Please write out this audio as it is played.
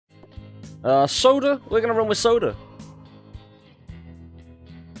Soda? We're gonna run with soda.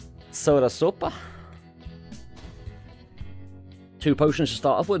 Soda sopa. 2 potions to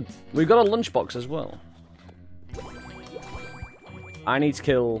start off with. We've got a lunchbox as well. I need to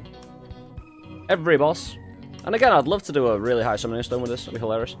kill every boss. And again, I'd love to do a really high summoning stone with this. That'd be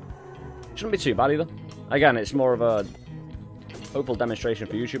hilarious. Shouldn't be too bad either. Again, it's more of a hopeful demonstration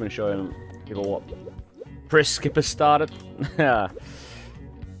for YouTube and showing people what Priskip has started. Yeah.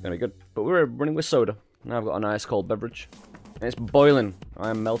 Gonna be good. But we're running with soda. Now I've got a nice cold beverage. And it's boiling. I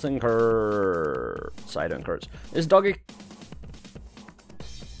am melting. Cider curds. It's Doggy.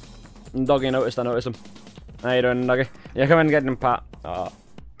 Doggy noticed. I noticed him. How you doing, Doggy? Yeah, come in and get him, Pat.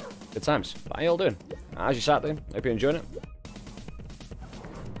 Good times. How you all doing? How's your Saturday? Hope you're enjoying it.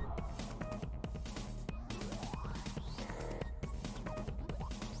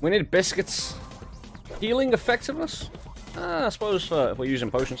 We need biscuits. Healing effectiveness? I suppose if we're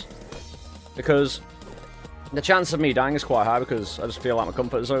using potions. Because the chance of me dying is quite high because I just feel like my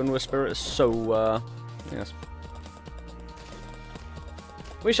comfort zone with Spirit is so, yes.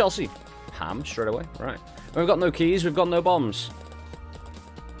 We shall see. Ham, straight away. Right. We've got no keys, we've got no bombs.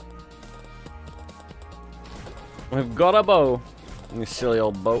 We've got a bow. You silly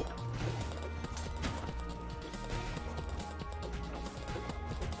old bow.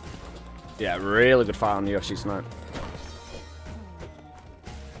 Yeah, really good fight on the UFC tonight.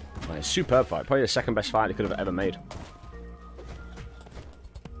 Like, superb fight. Probably the second best fight he could have ever made.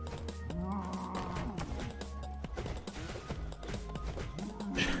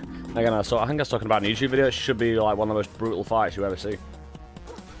 Again, I think I was talking about in a YouTube video. It should be like one of the most brutal fights you ever see.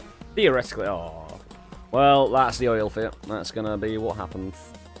 Theoretically, oh. Well, that's the oil for you. That's gonna be what happens.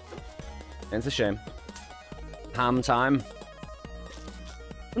 It's a shame. Ham time.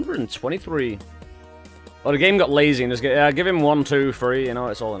 123. Oh, the game got lazy and just give him 1, 2, 3. You know,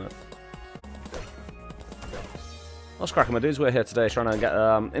 it's all in it. What's cracking, my dudes? We're here today trying to get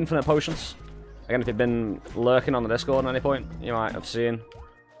infinite potions. Again, if you've been lurking on the Discord at any point, you might have seen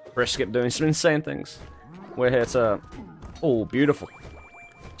Priskip doing some insane things. We're here to... Oh, beautiful.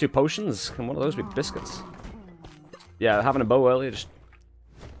 2 potions. Can one of those be biscuits? Yeah, having a bow earlier, just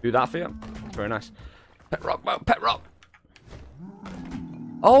do that for you. Very nice. Pet rock, bow, pet rock.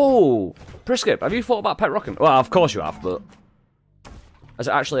 Oh, Priskip, have you thought about pet rocking? Well, of course you have, but has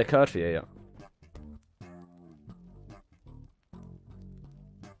it actually occurred for you yet?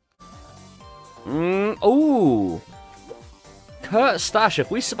 Oh, Kurt's stash. If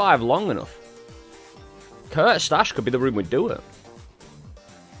we survive long enough, Kurt's stash could be the room we do it.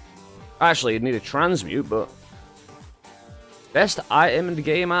 Actually, you'd need a transmute, but best item in the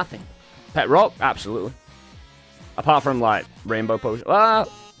game, I think. Pet rock, absolutely. Apart from like rainbow potion.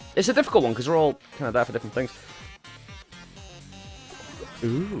 It's a difficult one because we're all kind of there for different things.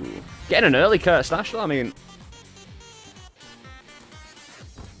 Ooh, getting an early Kurt stash though. I mean,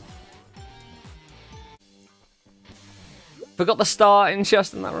 forgot the starting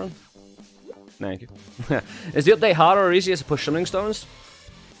chest in that run. Thank you. Is the update harder or easier to push summoning stones?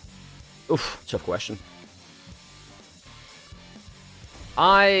 Oof, tough question.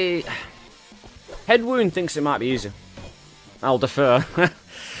 Headwound thinks it might be easier. I'll defer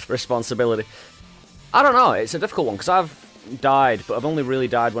responsibility. I don't know, it's a difficult one because I've died, but I've only really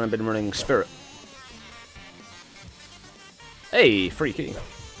died when I've been running Spirit. Hey, free key.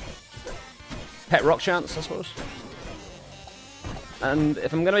 Pet rock chance, I suppose. And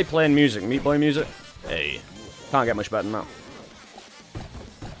if I'm going to be playing music, Meat Boy music, hey, can't get much better than that.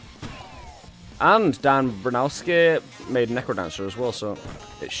 And Dan Brunowski made Necrodancer as well, so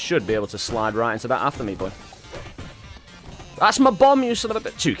it should be able to slide right into that after Meat Boy. That's my bomb, you son of a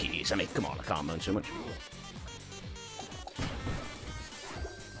bit. 2 keys, I mean, come on, I can't moan too much.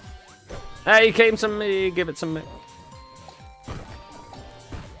 Hey, he came to me, give it to me.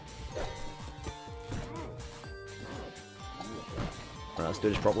 Right, let's do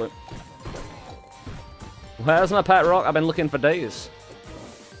this properly. Where's my pet rock? I've been looking for days.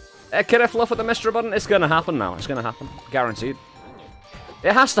 Hey, kid, fluff with the mystery button. It's gonna happen now. It's gonna happen. Guaranteed.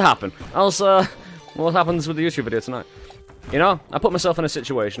 It has to happen. Else, what happens with the YouTube video tonight? You know, I put myself in a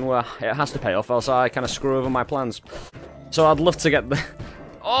situation where it has to pay off, else I kind of screw over my plans. So I'd love to get the...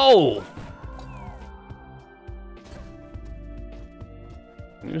 Oh!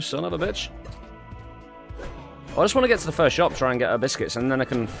 You son of a bitch. I just want to get to the first shop, try and get our biscuits, and then I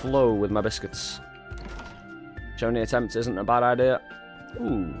can flow with my biscuits. Which only attempt isn't a bad idea.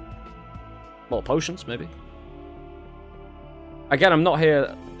 Ooh. More potions, maybe. Again, I'm not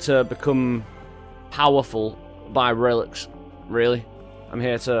here to become powerful by relics, really. I'm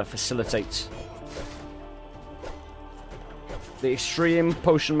here to facilitate the extreme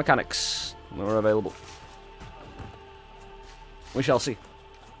potion mechanics. they're available. We shall see.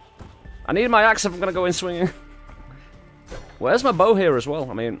 I need my axe if I'm going to go in swinging. Where's my bow here as well?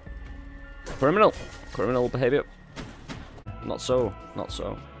 I mean, criminal. Criminal behavior. Not so. Not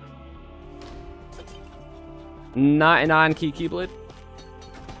so. 99 keyblade.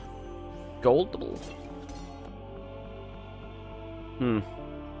 Gold double.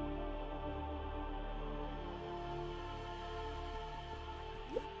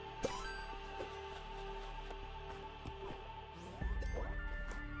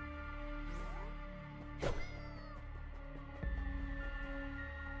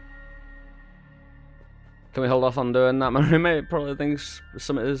 Can we hold off on doing that? My roommate probably thinks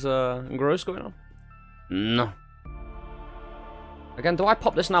something is gross going on. No. Again, do I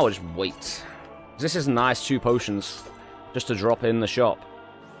pop this now or just wait? This is nice 2 potions just to drop in the shop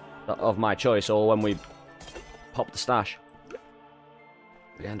of my choice, or when we pop the stash.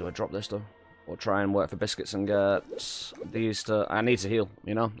 Again, do I drop this though? Or try and work for biscuits and get these to... I need to heal,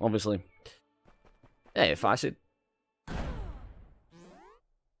 you know, obviously. Hey, if I said...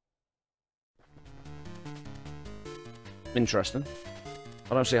 Interesting.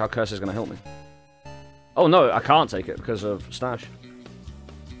 I don't see how Curse is going to help me. Oh no, I can't take it because of stash.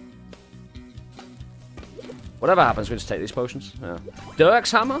 Whatever happens, we just take these potions. Yeah.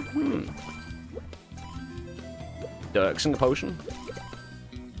 Dirk's hammer? Dirk's and a potion?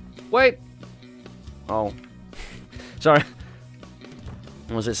 Wait! Oh. Sorry.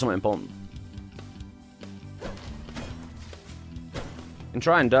 Was it something important? We can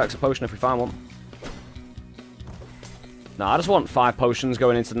try and Dirk's a potion if we find one. No, I just want 5 potions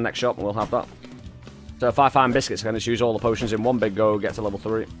going into the next shop and we'll have that. So if I find biscuits, I can just use all the potions in one big go, get to level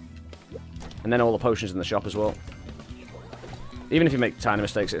 3. And then all the potions in the shop as well. Even if you make tiny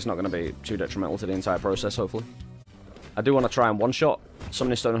mistakes, it's not going to be too detrimental to the entire process, hopefully. I do want to try and one-shot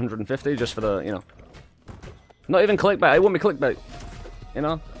Summoning Stone 150, just for the, you know... Not even clickbait, it wouldn't be clickbait. You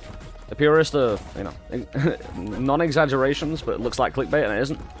know? The purest of, you know, non-exaggerations, but it looks like clickbait and it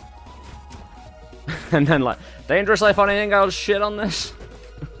isn't. And then, like, dangerously funny thing, I'll shit on this.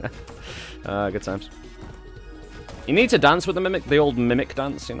 Good times. You need to dance with the mimic, the old mimic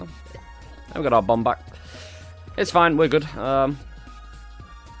dance, you know. And we got our bomb back. It's fine, we're good.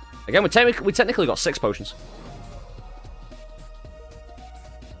 Again, we technically got 6 potions.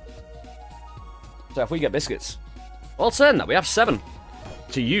 So if we get biscuits... Well, saying that, we have 7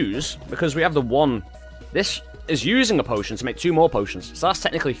 to use, because we have the 1... This is using a potion to make 2 more potions. So that's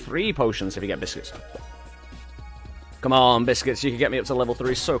technically 3 potions if you get biscuits. Come on, biscuits, you can get me up to level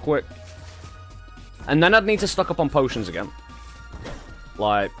 3 so quick. And then I'd need to stock up on potions again.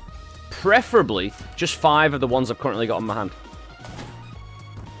 Like, preferably just 5 of the ones I've currently got on my hand.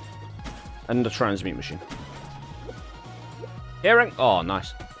 And a transmute machine. Hearing. Oh,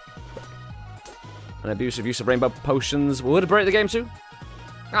 nice. An abusive use of rainbow potions would break the game too?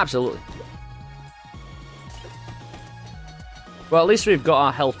 Absolutely. Well, at least we've got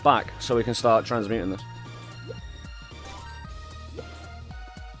our health back, so we can start transmuting this.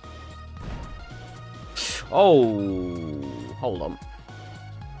 Oh, hold on.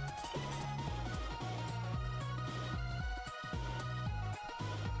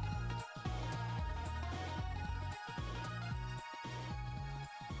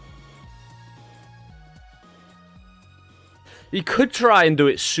 You could try and do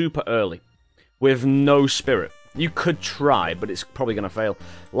it super early, with no spirit. You could try, but it's probably going to fail.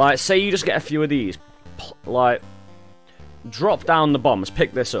 Like, say you just get a few of these. Like, drop down the bombs,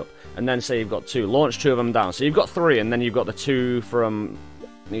 pick this up, and then say you've got 2. Launch 2 of them down. So you've got 3, and then you've got the 2 from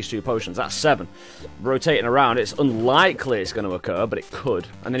these 2 potions. That's 7. Rotating around, it's unlikely it's going to occur, but it could.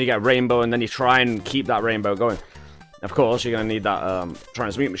 And then you get a rainbow, and then you try and keep that rainbow going. Of course, you're going to need that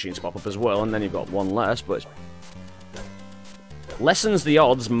transmute machine to pop up as well, and then you've got 1 less, but... Lessens the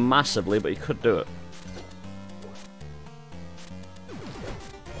odds massively, but you could do it.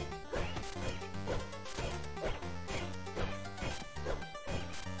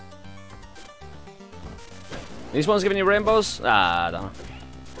 These ones giving you rainbows? Ah, I don't know.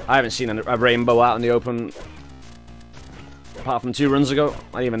 I haven't seen a rainbow out in the open apart from 2 runs ago.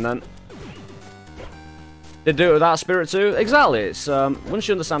 Not even then. Did do it without spirit too? Exactly. It's once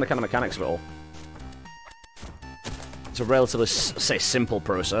you understand the kind of mechanics of it all, it's a relatively, say, simple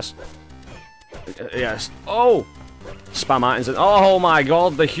process. Yes. Oh! Spam items. Oh my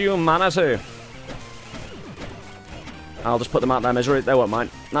god, the humanity! I'll just put them out their misery. They won't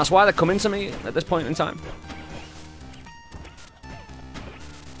mind. And that's why they're coming to me at this point in time.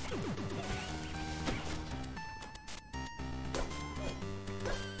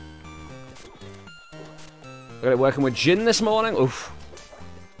 Got it working with Jin this morning. Oof.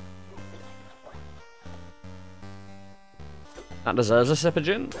 That deserves a sip of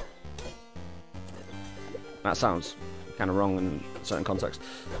gin. That sounds kind of wrong in certain contexts.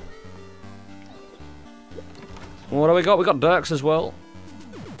 What do we got? We got Dirks as well.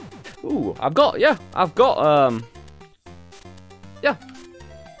 Ooh, yeah.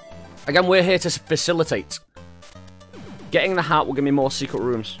 Again, we're here to facilitate. Getting the hat will give me more secret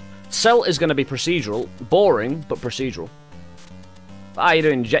rooms. Cell is going to be procedural. Boring, but procedural. How you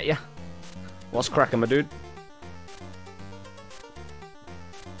doing, Jet? What's cracking, my dude?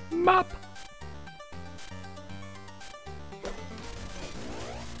 Map.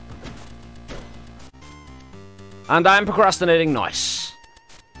 And I'm procrastinating. Nice.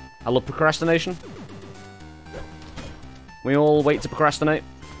 I love procrastination. We all wait to procrastinate.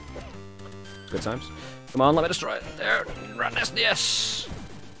 Good times. Come on, let me destroy it. There. Run this. Yes.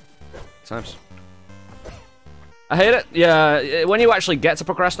 Good times. I hate it. Yeah, when you actually get to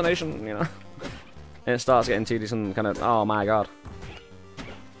procrastination, you know, it starts getting tedious and kind of, oh my god.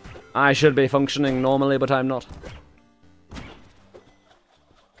 I should be functioning normally, but I'm not.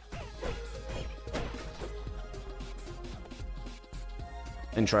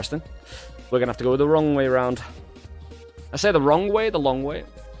 Interesting. We're gonna have to go the wrong way around. I say the wrong way, the long way.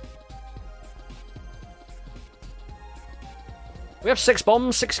 We have 6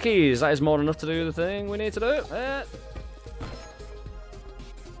 bombs, 6 keys. That is more than enough to do the thing we need to do.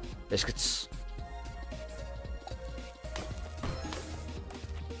 Biscuits.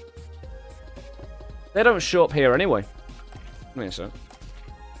 They don't show up here anyway. I think so.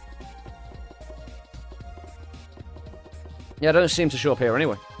 Yeah, they don't seem to show up here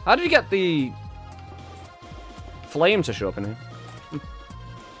anyway. How did you get the flame to show up in here?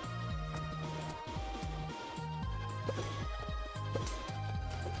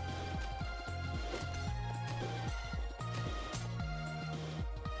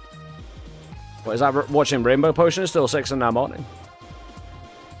 What is that? Watching Rainbow Potion is still 6 in the morning.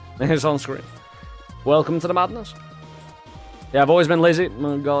 It's on screen. Welcome to the madness. Yeah, I've always been lazy.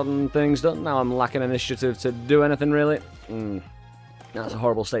 Gotten things done. Now I'm lacking initiative to do anything really. That's a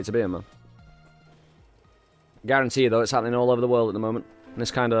horrible state to be in, man. Guarantee you, though, it's happening all over the world at the moment. And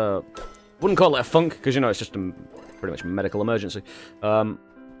it's kind of... wouldn't call it a funk, because, you know, it's just a pretty much medical emergency. You know,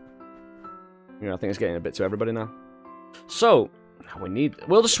 I think it's getting a bit to everybody now. So,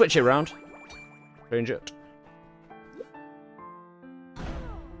 we'll just switch it around. Change it.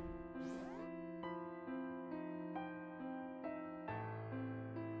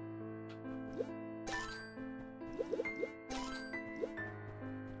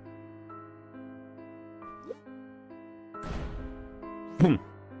 Boom.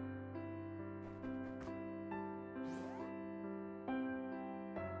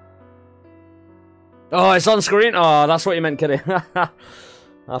 Oh, it's on screen? Oh, that's what you meant, kiddie.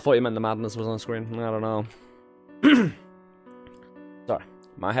 I thought you meant the madness was on screen. I don't know. Sorry.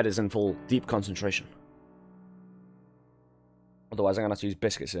 My head is in full deep concentration. Otherwise, I'm going to have to use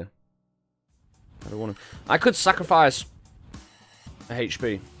biscuits here. I could sacrifice a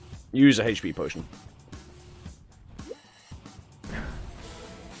HP. Use a HP potion.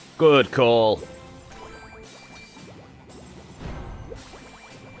 Good call.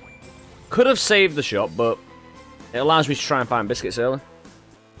 Could have saved the shot, but it allows me to try and find biscuits early.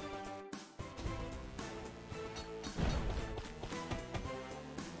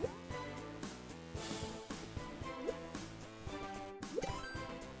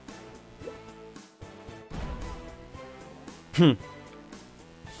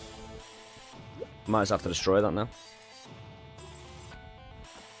 Might just have to destroy that now.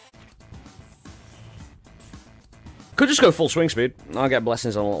 Could just go full swing speed. I'll get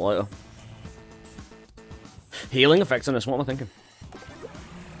blessings on a lot later. Healing effectiveness, what am I thinking?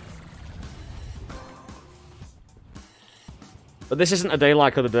 But this isn't a day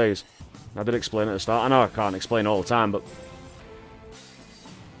like other days. I did explain at the start. I know I can't explain all the time, but...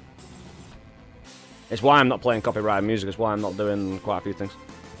 it's why I'm not playing copyrighted music. It's why I'm not doing quite a few things.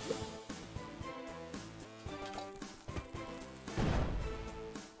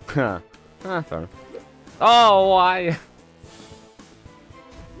 Huh. Ah, fair enough. Oh, why?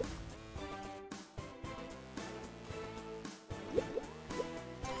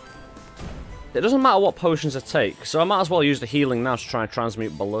 It doesn't matter what potions I take, so I might as well use the healing now to try and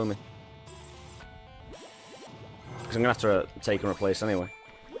transmute below me. Because I'm going to have to take and replace anyway.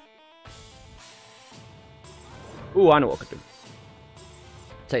 Ooh, I know what I could do.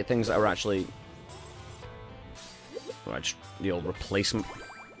 Take things that are actually... right, just the old replacement.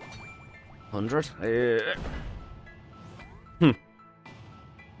 100? I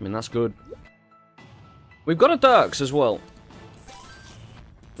mean, that's good. We've got a Dirks as well.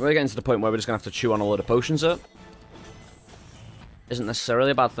 We're getting to the point where we're just going to have to chew on a load of potions up. isn't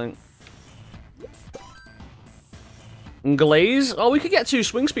necessarily a bad thing. And glaze? Oh, we could get 2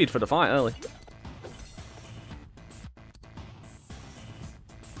 swing speed for the fight early.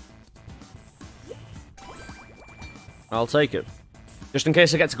 I'll take it. Just in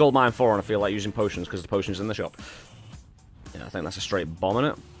case I get to gold mine 4 and I feel like using potions because the potion's in the shop. Yeah, I think that's a straight bomb in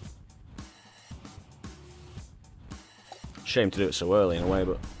it. Shame to do it so early in a way,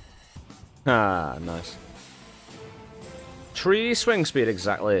 but... Ah, nice. 3 swing speed,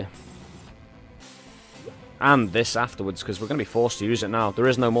 exactly. And this afterwards, because we're going to be forced to use it now. There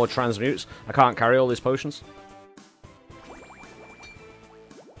is no more transmutes. I can't carry all these potions.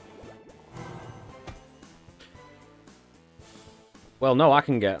 Well, no, I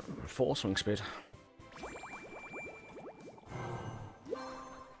can get 4 swing speed.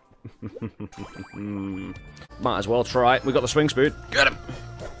 Might as well try. We got the swing speed. Get him!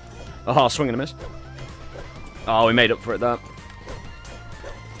 Oh, swing and a miss. Oh, we made up for it there.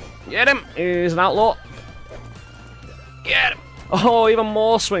 Get him! He's an outlaw. Get him! Oh, even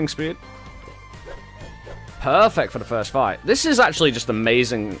more swing speed. Perfect for the first fight. This is actually just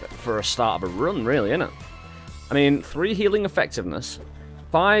amazing for a start of a run, really, isn't it? I mean, 3 healing effectiveness,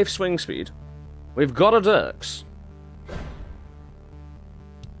 5 swing speed. We've got a Dirks.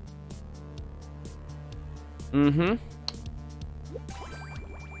 Mm-hmm.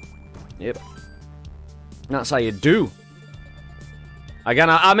 Yep. That's how you do. Again,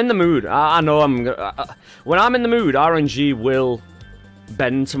 I'm in the mood. I know I'm... when I'm in the mood, RNG will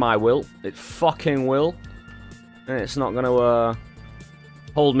bend to my will. It fucking will. And it's not going to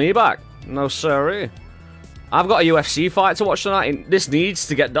hold me back. No siree. I've got a UFC fight to watch tonight. This needs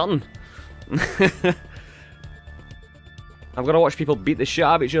to get done. I've got to watch people beat the shit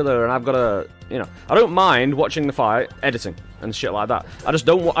out of each other, and I've got to, you know, I don't mind watching the fight, editing, and shit like that. I just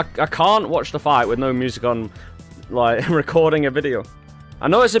don't, I can't watch the fight with no music on, like, recording a video. I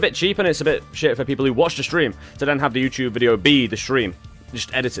know it's a bit cheap, and it's a bit shit for people who watch the stream, to then have the YouTube video be the stream,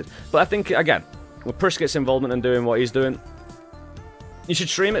 just edited. But I think, again, with Priskip's involvement and doing what he's doing, you should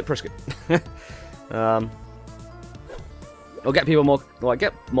stream it, Priskip. It'll get people more, like,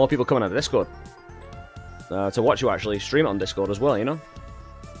 get more people coming out of Discord. To watch you actually stream it on Discord as well, you know?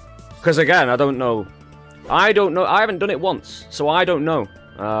 Because again, I don't know, I haven't done it once, so I don't know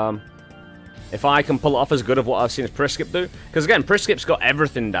if I can pull it off as good of what I've seen Priskip do. Because again, Priskip's got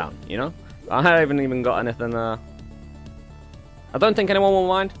everything down, you know? I haven't even got anything, I don't think anyone will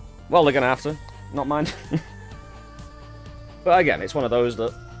mind. Well, they're gonna have to, not mind. But again, it's one of those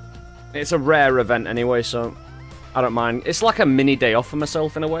that, it's a rare event anyway, so I don't mind. It's like a mini day off for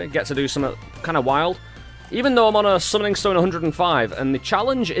myself in a way, get to do something kind of wild. Even though I'm on a Summoning Stone 105, and the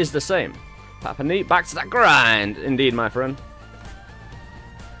challenge is the same. Papa Neat, back to that grind. Indeed, my friend.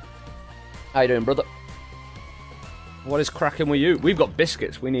 How you doing, brother? What is cracking with you? We've got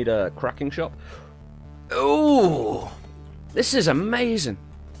biscuits. We need a cracking shop. Ooh! This is amazing.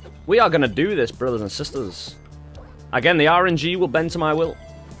 We are going to do this, brothers and sisters. Again, the RNG will bend to my will.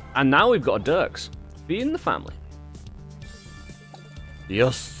 And now we've got a Dirks. Feeding the family.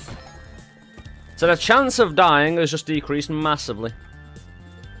 Yes. So the chance of dying has just decreased massively.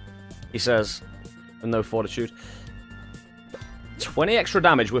 He says, with no fortitude. 20 extra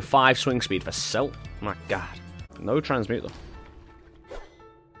damage with 5 swing speed for Celt. My god. No transmute though.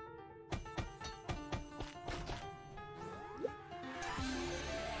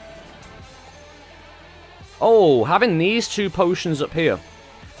 Oh, having these 2 potions up here.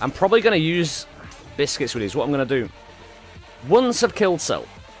 I'm probably going to use biscuits with these. What I'm going to do. Once I've killed Celt.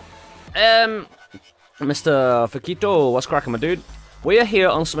 Mr. Fakito, what's cracking, my dude? We are here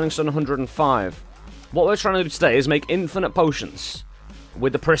on Summoning Stone 105. What we're trying to do today is make infinite potions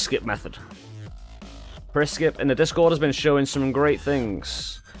with the Priskip method. Priskip in the Discord has been showing some great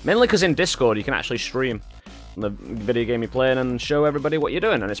things. Mainly because in Discord you can actually stream the video game you're playing and show everybody what you're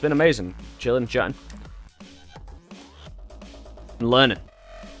doing, and it's been amazing. Chilling, chatting. And learning.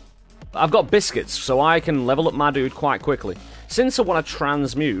 I've got biscuits, so I can level up my dude quite quickly. Since I want to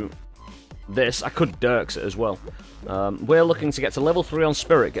transmute this, I could Dirks it as well. We're looking to get to level 3 on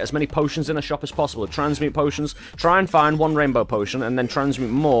Spirit, get as many potions in the shop as possible, transmute potions, try and find 1 rainbow potion, and then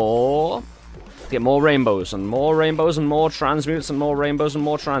transmute more, get more rainbows, and more rainbows, and more transmutes, and more rainbows, and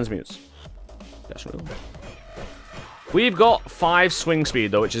more transmutes. Yes, really. We've got 5 swing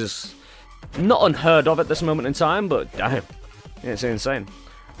speed, though, which is not unheard of at this moment in time, but damn, it's insane.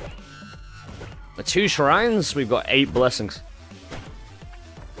 The 2 shrines, we've got 8 blessings.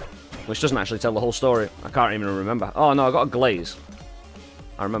 Which doesn't actually tell the whole story. I can't even remember. Oh no, I got a glaze.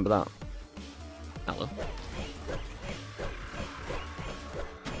 I remember that. Hello.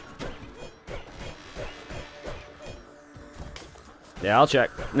 Yeah, I'll check.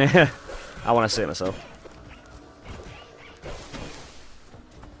 I want to see it myself.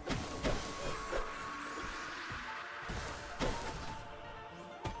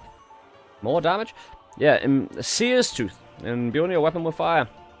 More damage? Yeah, in Seer's Tooth. And beyond your weapon with fire.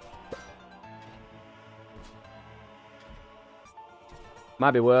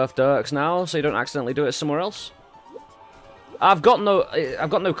 Might be worth Dirks now, so you don't accidentally do it somewhere else. I've got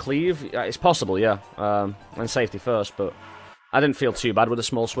no cleave. It's possible, yeah. And safety first, but I didn't feel too bad with a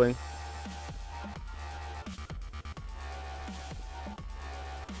small swing.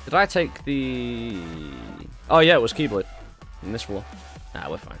 Did I take the... Oh yeah, it was Keyblade. In this floor. Nah,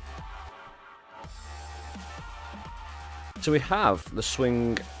 we're fine. So we have the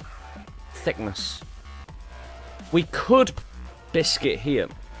swing thickness. We could biscuit here.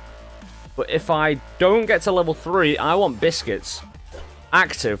 But if I don't get to level 3, I want biscuits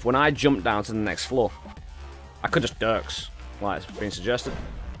active when I jump down to the next floor. I could just Dirks, like it's been suggested.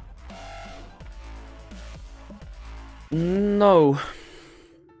 No.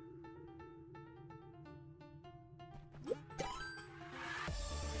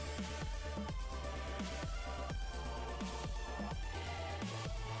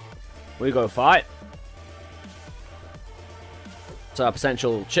 We go fight. So a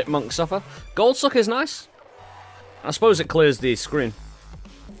potential chipmunk suffer. Gold Suck is nice. I suppose it clears the screen.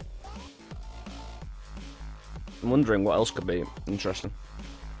 I'm wondering what else could be interesting.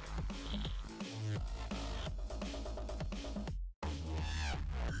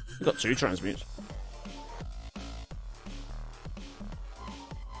 We've got 2 transmutes.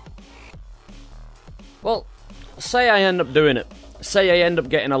 Well, say I end up doing it. Say I end up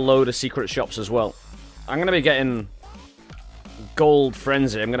getting a load of secret shops as well. I'm going to be getting gold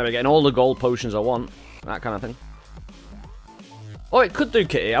frenzy. I'm going to be getting all the gold potions I want. That kind of thing. Oh, it could do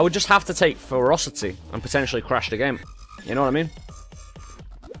Kitty. I would just have to take ferocity and potentially crash the game. You know what I mean?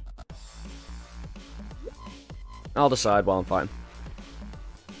 I'll decide while I'm fighting.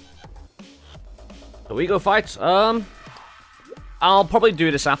 So we go fight. I'll probably do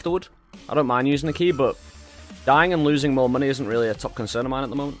this afterward. I don't mind using the key, but dying and losing more money isn't really a top concern of mine at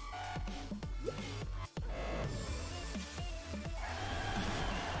the moment.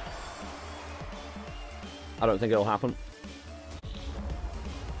 I don't think it'll happen.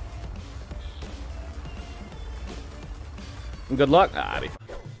 Good luck. Ah, be fine.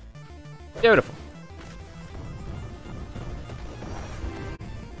 Beautiful.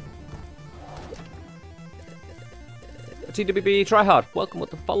 TWB Tryhard, welcome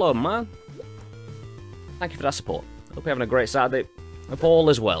with the follow, man. Thank you for that support. Hope you're having a great Saturday. Hope all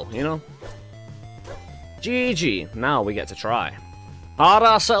is well, you know? GG. Now we get to try hard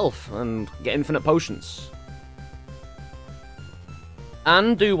ourselves and get infinite potions.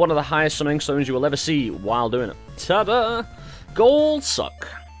 And do one of the highest summoning stones you will ever see while doing it. Ta-da! Gold Suck.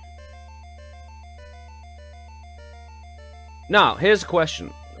 Now, here's a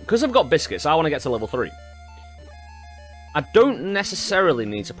question. Because I've got biscuits, I want to get to level 3. I don't necessarily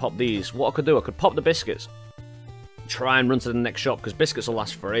need to pop these. What I could do, I could pop the biscuits. Try and run to the next shop, because biscuits will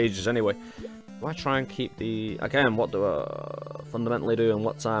last for ages anyway. Do I try and keep the... Again, what do I fundamentally do, and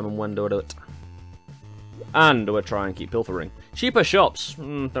what time and when do I do it? And do I try and keep pilfering? Cheaper shops.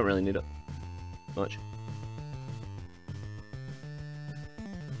 Don't really need it much.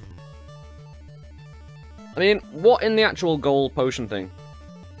 I mean, what in the actual gold potion thing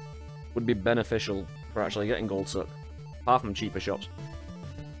would be beneficial for actually getting Gold Suck? Apart from cheaper shops.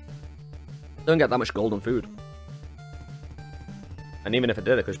 Don't get that much golden food. And even if it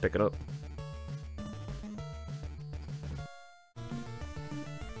did, I could just pick it up.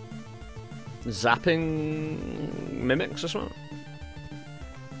 Zapping mimics or something?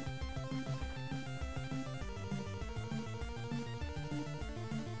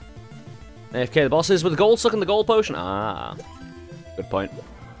 AFK the bosses with the Gold Suck and the gold potion? Ah, good point.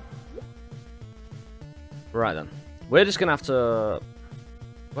 Right then. We're just gonna have to...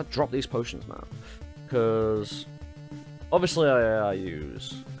 What, drop these potions, man? Because... Obviously I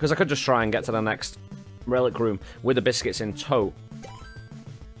use... Because I could just try and get to the next relic room with the biscuits in tow.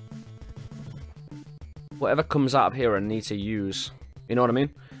 Whatever comes out of here I need to use. You know what I mean?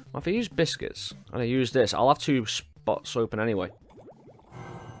 Well, if I use biscuits, and I use this, I'll have 2 spots open anyway.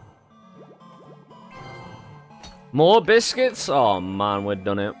 More biscuits? Oh man, we've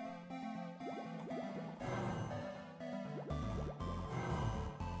done it.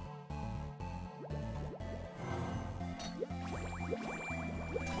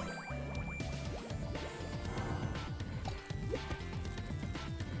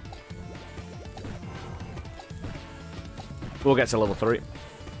 We'll get to level 3.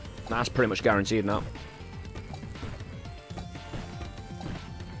 That's pretty much guaranteed now.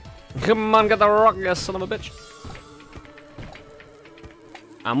 Come on, get the rock, you son of a bitch.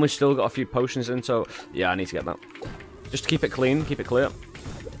 And we've still got a few potions in, so yeah, I need to get that. Just keep it clean, keep it clear.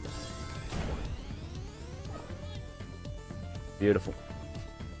 Beautiful.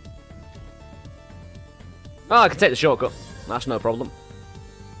 Oh, I can take the shortcut. That's no problem.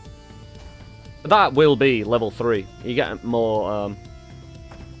 But that will be level 3. You get more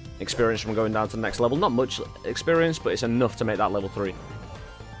experience from going down to the next level. Not much experience, but it's enough to make that level 3.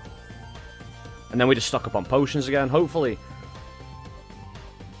 And then we just stock up on potions again, hopefully.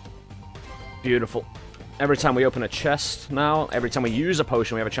 Beautiful. Every time we open a chest now, every time we use a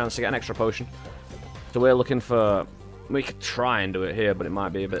potion, we have a chance to get an extra potion. So we're looking for... We could try and do it here, but it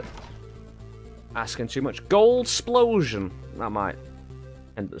might be a bit... asking too much. Gold explosion. That might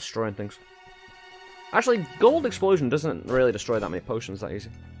end up destroying things. Actually, gold explosion doesn't really destroy that many potions that easy.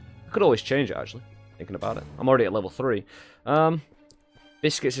 I could always change it, actually, thinking about it. I'm already at level 3.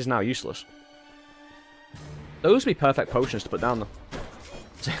 Biscuits is now useless. Those would be perfect potions to put down, though.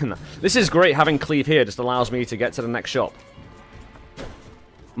 This is great, having cleave here just allows me to get to the next shop.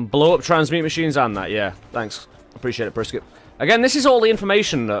 Blow up transmute machines and that, yeah. Thanks. Appreciate it, Priskip. Again, this is all the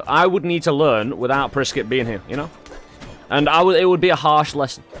information that I would need to learn without Priskip being here, you know? And it would be a harsh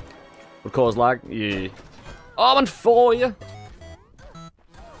lesson. Would cause lag. Yeah. Oh, I'm on 4, yeah.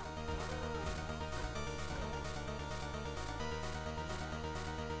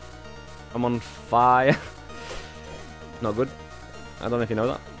 I'm on fire. Not good. I don't know if you know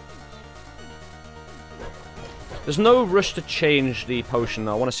that. There's no rush to change the potion.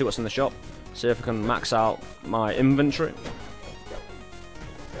 I want to see what's in the shop. See if I can max out my inventory.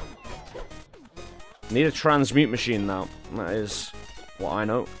 Need a transmute machine now. That is what I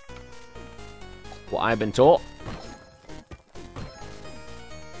know. What I've been taught.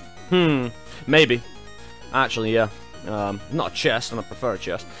 Maybe. Actually, yeah. Not a chest, and I prefer a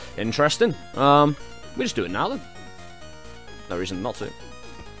chest. Interesting. We just do it now then. No reason not to.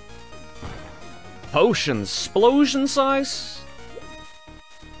 Potions. Explosion size?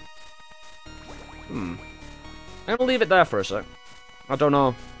 I'm gonna leave it there for a sec. I don't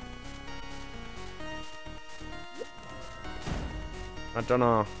know. I don't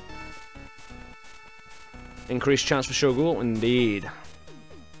know. Increased chance for Shoutout? Indeed.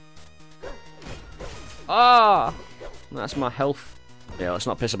 Ah! That's my health. Yeah, let's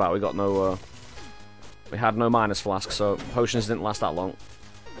not piss about. We got no, we had no minus flask, so potions didn't last that long.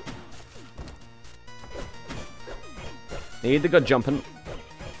 Need the good jumping.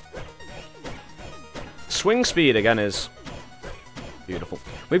 Swing speed, again, is beautiful.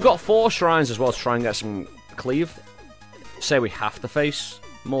 We've got 4 shrines as well to try and get some cleave. Say we have to face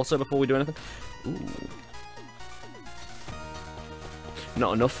mortar before we do anything. Ooh.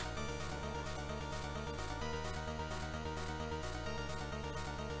 Not enough.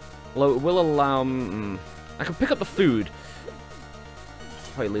 Well, it will allow... I can pick up the food.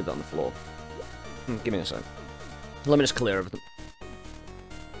 Probably leave that on the floor. Give me a sec. Let me just clear everything.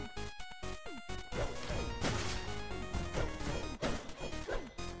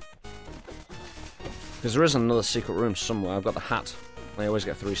 Because there is another secret room somewhere. I've got the hat. I always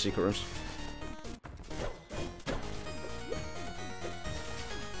get 3 secret rooms.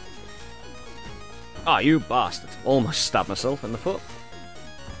 Ah, you bastard. Almost stabbed myself in the foot.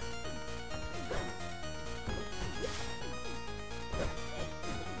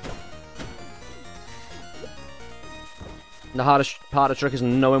 The hardest part of the trick is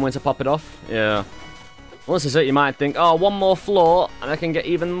knowing when to pop it off. Yeah. Well, this is it. You might think, oh, 1 more floor, and I can get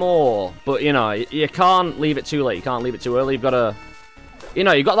even more. But, you know, you can't leave it too late. You can't leave it too early. You've got to... You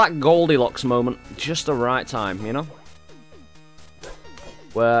know, you've got that Goldilocks moment. Just the right time, you know?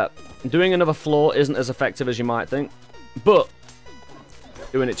 Where doing another floor isn't as effective as you might think. But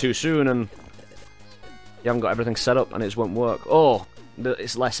doing it too soon and you haven't got everything set up and it just won't work. Oh,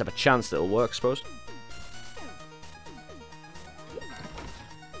 it's less of a chance that it'll work, I suppose.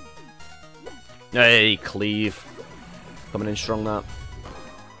 Hey, cleave. Coming in strong now.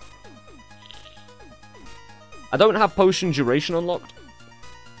 I don't have potion duration unlocked.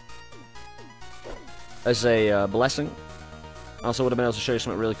 As a blessing. I also would have been able to show you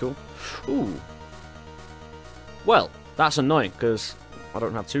something really cool. Ooh. Well, that's annoying, because I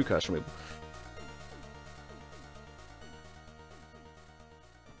don't have 2 curse removal.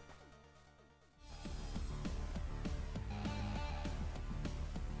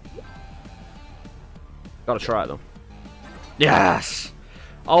 Gotta try it, though. Yes!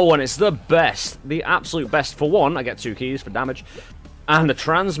 Oh, and it's the best. The absolute best. For 1, I get 2 keys for damage. And a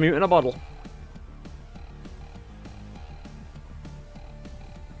transmute in a bottle.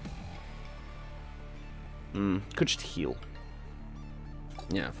 Could just heal.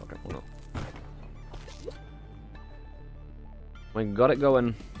 Yeah, fuck it, why not? We got it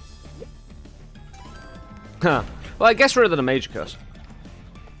going. Huh. Well, I guess rather than a major curse.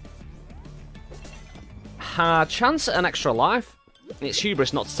 Chance at an extra life? It's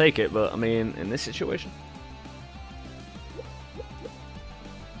hubris not to take it, but I mean, in this situation.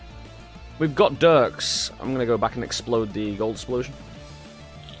 We've got Dirks. I'm gonna go back and explode the gold explosion.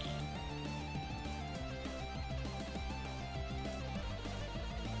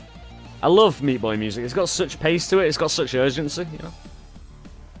 I love Meat Boy music. It's got such pace to it. It's got such urgency, you know.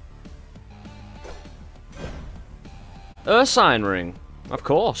 Ursine Ring, of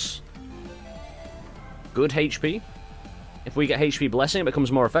course. Good HP. If we get HP Blessing, it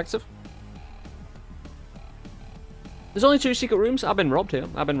becomes more effective. There's only 2 secret rooms. I've been robbed here.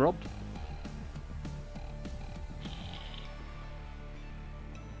 I've been robbed.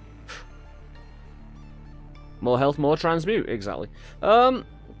 More health, more transmute. Exactly.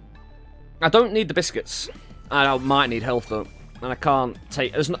 I don't need the biscuits. I might need health though, and I can't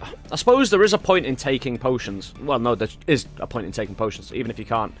take. No, I suppose there is a point in taking potions. Well, no, there is a point in taking potions, even if you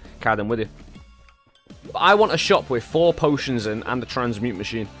can't carry them with you. But I want a shop with 4 potions in and a transmute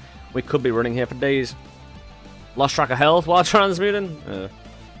machine. We could be running here for days. Lost track of health while transmuting.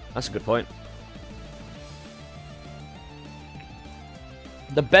 That's a good point.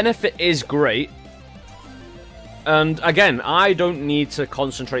 The benefit is great. And again, I don't need to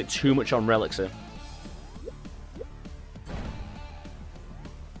concentrate too much on relics here.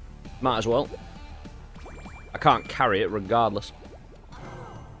 Might as well. I can't carry it regardless.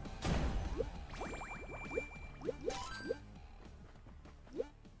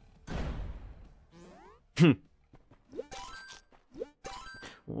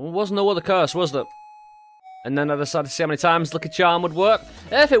 Was no other curse, was there? And then I decided to see how many times Lucky Charm would work.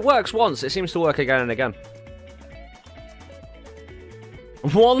 If it works once, it seems to work again and again.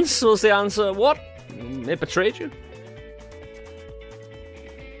 Once was the answer. What? It betrayed you?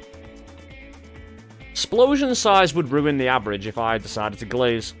 Explosion size would ruin the average if I decided to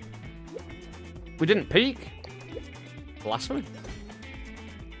glaze. We didn't peak. Blasphemy.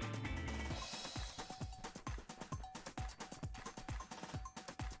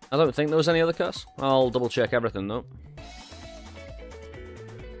 I don't think there was any other curse. I'll double check everything though.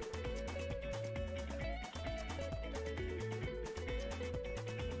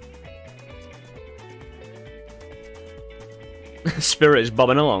 Spirit is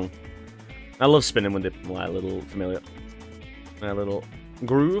bobbing along. I love spinning with my little familiar. My little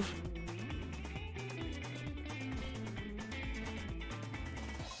groove.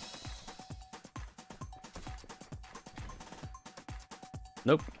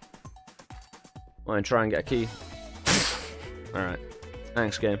 Nope. I'm gonna try and get a key. Alright.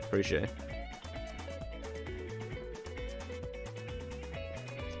 Thanks, game. Appreciate it.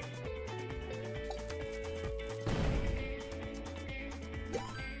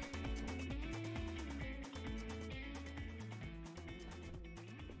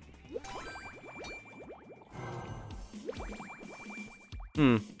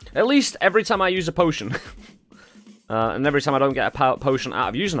 At least every time I use a potion, and every time I don't get a potion out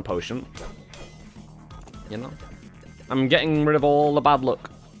of using a potion, you know, I'm getting rid of all the bad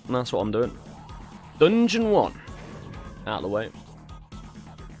luck. And that's what I'm doing. Dungeon 1. Out of the way.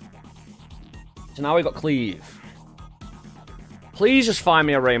 So now we got Cleave. Please just find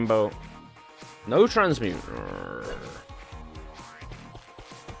me a rainbow. No transmute.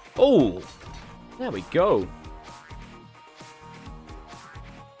 Oh! There we go.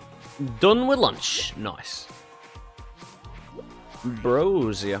 Done with lunch. Nice.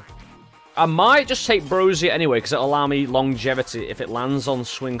 Brosia. I might just take Brosia anyway, because it'll allow me longevity if it lands on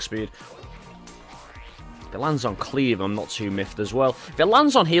swing speed. If it lands on cleave, I'm not too miffed as well. If it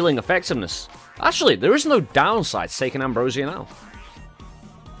lands on healing effectiveness... Actually, there is no downside to taking Ambrosia now.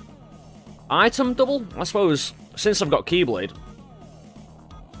 Item double? I suppose, since I've got Keyblade,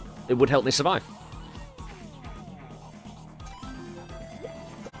 it would help me survive.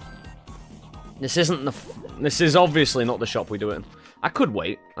 This isn't the... This is obviously not the shop we do it in. I could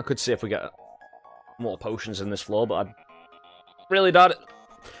wait. I could see if we get more potions in this floor, but I really doubt it.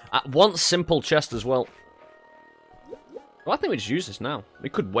 I want simple chest as well. Well, I think we just use this now. We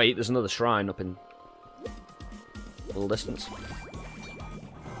could wait. There's another shrine up in a little distance.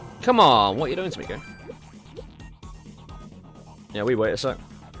 Come on, what are you doing to me, game? Yeah, we wait a sec.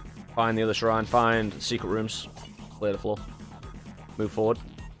 Find the other shrine, find secret rooms, clear the floor, move forward.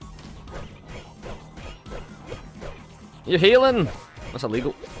 You're healing! That's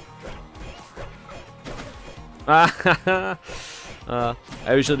illegal. I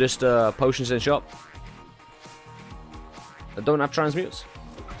usually just potions in shop that don't have transmutes.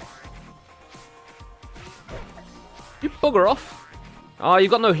 You bugger off. Oh,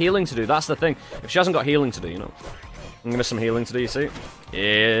 you've got no healing to do. That's the thing. If she hasn't got healing to do, you know. I'm gonna miss some healing to do, you see?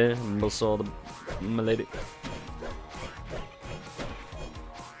 Yeah, we'll saw the my lady.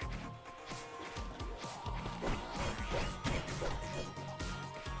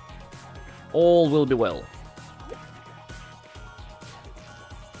 All will be well.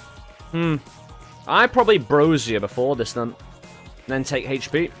 I probably bros you before this then take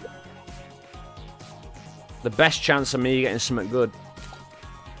HP. The best chance of me getting something good.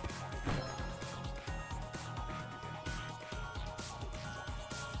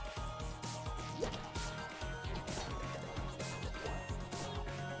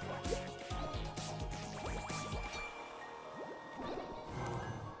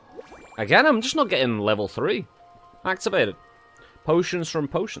 Again, I'm just not getting level 3 activated. Potions from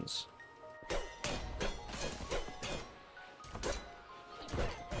potions.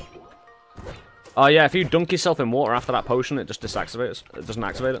 Oh yeah, if you dunk yourself in water after that potion, it just disactivates. It doesn't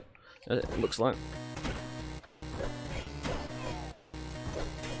activate it. It looks like.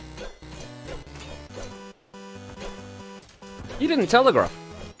 He didn't telegraph.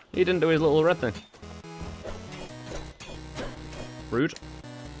 He didn't do his little red thing. Rude.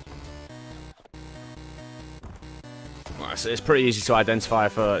 Well, it's pretty easy to identify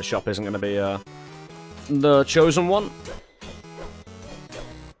if a shop isn't going to be the chosen one.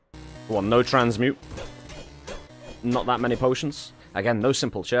 Well, no transmute. Not that many potions. Again, no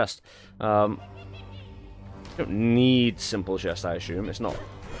simple chest. You don't need simple chest, I assume. It's not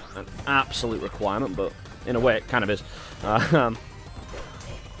an absolute requirement, but in a way it kind of is.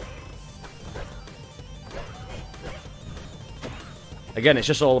 Again, it's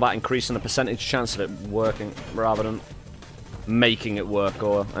just all about increasing the percentage chance of it working, rather than making it work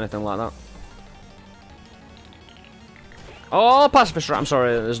or anything like that. Oh, pacifist rat, I'm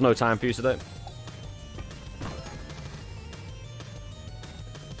sorry, there's no time for you today.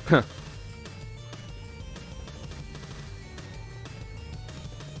 Huh.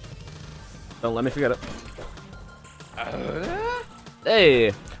 Don't let me forget it.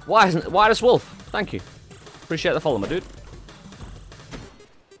 Hey, Wireless Wolf, thank you. Appreciate the follow, my dude.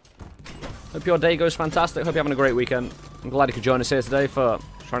 Hope your day goes fantastic. Hope you're having a great weekend. I'm glad you could join us here today for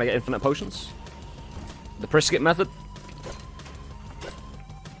trying to get infinite potions. The Priskip method.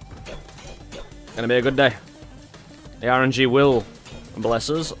 Gonna be a good day. The RNG will bless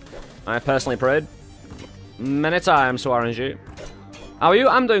us. I personally prayed many times to RNG. How are you?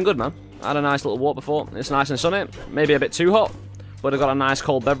 I'm doing good, man. I had a nice little walk before. It's nice and sunny. Maybe a bit too hot, but I've got a nice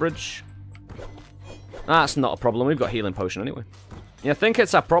cold beverage. That's not a problem. We've got healing potion anyway. You think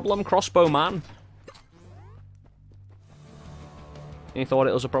it's a problem, crossbow man? You thought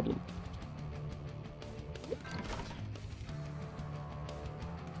it was a problem?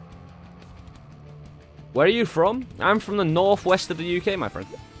 Where are you from? I'm from the northwest of the UK, my friend.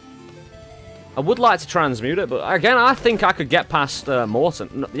 I would like to transmute it, but again, I think I could get past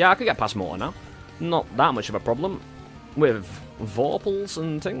Morton. Yeah, I could get past Morton now. Not that much of a problem. With Vorpals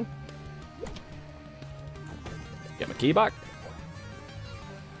and thing. Get my key back.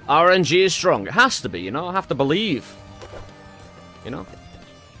 RNG is strong. It has to be, you know? I have to believe. You know?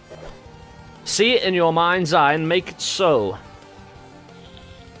 See it in your mind's eye and make it so.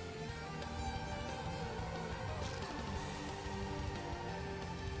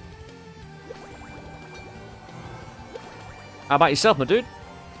 How about yourself, my dude?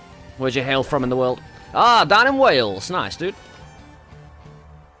 Where'd you hail from in the world? Ah, down in Wales. Nice, dude.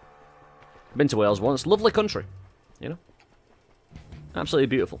 Been to Wales once. Lovely country. You know? Absolutely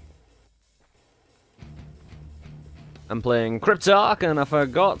beautiful. I'm playing Cryptarch and I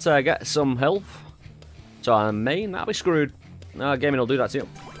forgot to get some health. So I'm main. That'll be screwed. Gaming will do that to you.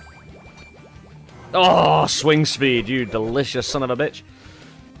 Oh, swing speed, you delicious son of a bitch.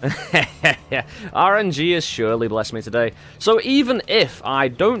 RNG has surely blessed me today. So even if I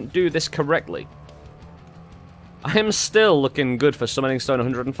don't do this correctly, I am still looking good for Summoning Stone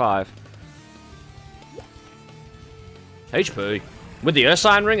 105. HP. With the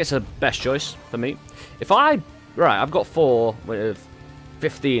Ursine Ring, it's the best choice for me. If I... Right, I've got 4 with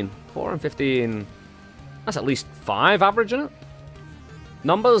 15. 4 and 15... That's at least 5 average, isn't it?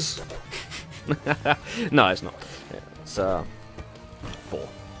 Numbers? No, it's not. It's 4.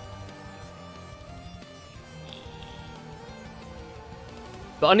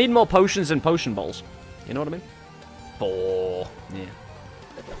 But I need more potions and potion balls. You know what I mean? 4. Yeah.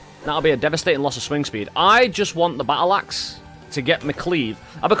 That'll be a devastating loss of swing speed. I just want the battle axe to get me cleave.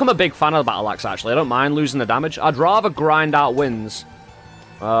 I've become a big fan of the battle axe, actually. I don't mind losing the damage. I'd rather grind out wins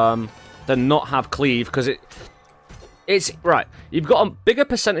than not have cleave, because It's right. You've got a bigger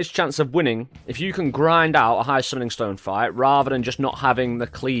percentage chance of winning if you can grind out a high summoning stone fight rather than just not having the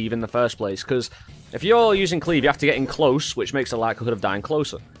cleave in the first place. Because if you're using cleave, you have to get in close, which makes the likelihood of dying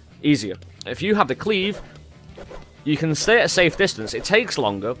closer easier. If you have the cleave, you can stay at a safe distance. It takes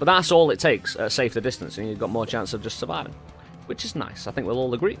longer, but that's all it takes at a safer distance, and you've got more chance of just surviving, which is nice. I think we'll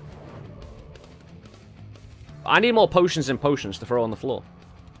all agree. I need more potions and potions to throw on the floor.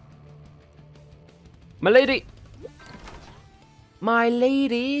 My lady! My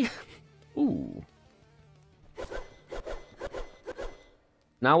lady! Ooh.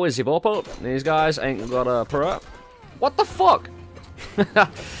 Now where's Zivopo? These guys ain't got a prayer. What the fuck?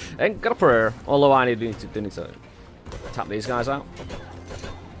 Ain't got a prayer. Although I need to tap these guys out.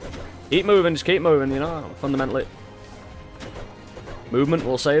 Keep moving, just keep moving, you know, fundamentally. Movement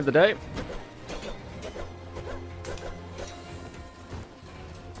will save the day.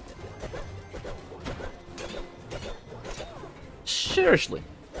 Seriously.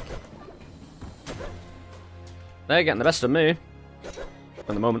 They're getting the best of me. At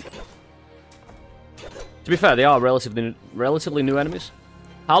the moment. To be fair, they are relatively new enemies.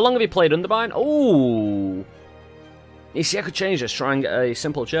 How long have you played Undermine? Oh! You see, I could change this, try and get a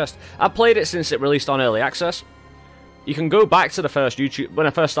simple chest. I've played it since it released on Early Access. You can go back to the first YouTube... When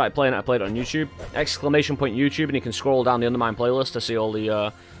I first started playing it, I played it on YouTube. Exclamation point YouTube, and you can scroll down the Undermine playlist to see all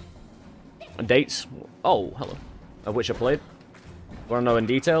the dates. Oh, hello. Of which I played. Want to know in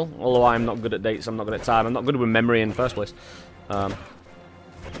detail? Although I'm not good at dates, I'm not good at time, I'm not good with memory in the first place.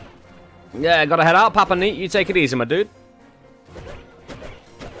 Yeah, gotta head out, Papa Neat. You take it easy, my dude.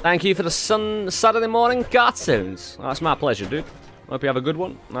 Thank you for the Saturday morning cartoons. Oh, that's my pleasure, dude. Hope you have a good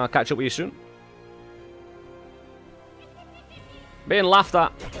one. I'll catch up with you soon. Being laughed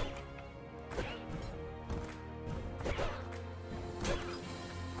at.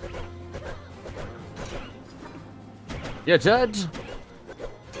 You're dead.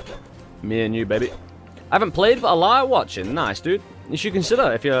 Me and you, baby. I haven't played, but I like watching. Nice, dude. You should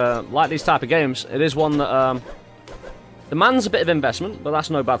consider, if you like these type of games, it is one that demands a bit of investment, but that's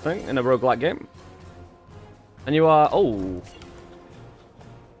no bad thing in a roguelike game. And you are... Oh.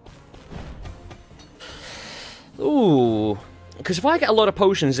 Ooh. Because if I get a lot of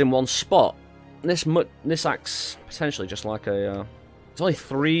potions in one spot, this acts potentially just like a... It's only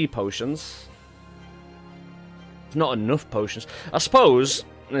 3 potions. It's not enough potions. I suppose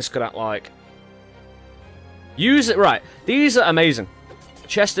this could act like... Use it... Right. These are amazing.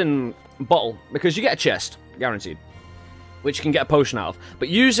 Chest and bottle. Because you get a chest. Guaranteed. Which you can get a potion out of. But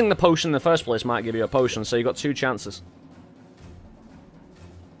using the potion in the first place might give you a potion. So you've got 2 chances.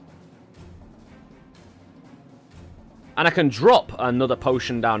 And I can drop another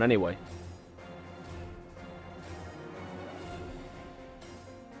potion down anyway.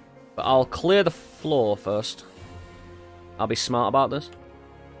 But I'll clear the floor first. I'll be smart about this.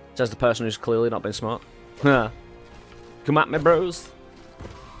 Says the person who's clearly not been smart. Come at me, bros.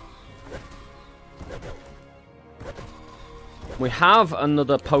 We have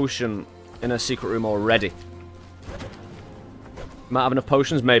another potion in a secret room already. Might have enough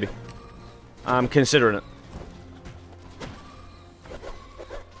potions? Maybe. I'm considering it.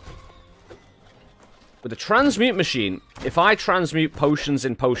 With the transmute machine, if I transmute potions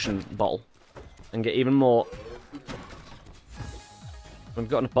in potion bottle and get even more... We've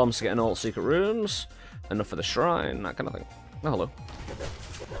got enough bombs to get in all secret rooms. Enough for the shrine, that kind of thing. Oh, hello.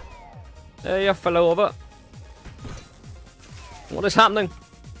 Hey, you fellow over. What is happening?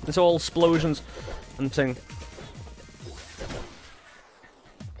 It's all explosions and thing.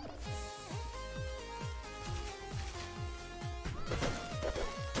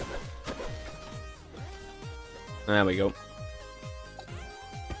 There we go.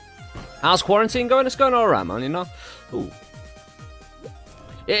 How's quarantine going? It's going alright, man, you know? Ooh.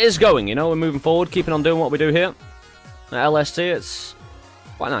 It is going, you know, we're moving forward, keeping on doing what we do here. At LST, it's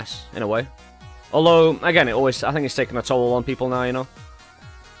quite nice, in a way. Although, again, I think it's taking a toll on people now, you know?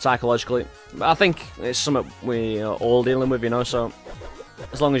 Psychologically. But I think it's something we are all dealing with, you know, so...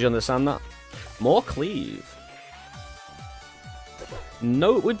 As long as you understand that. More cleave.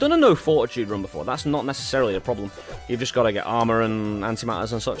 No, we've done a no fortitude run before. That's not necessarily a problem. You've just got to get armor and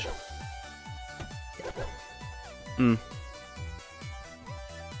antimatters and such.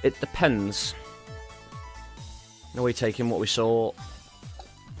 It depends. Are we taking what we saw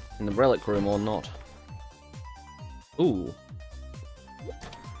in the relic room or not? Ooh.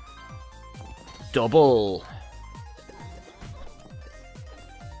 Double.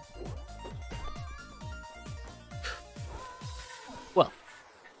 Well.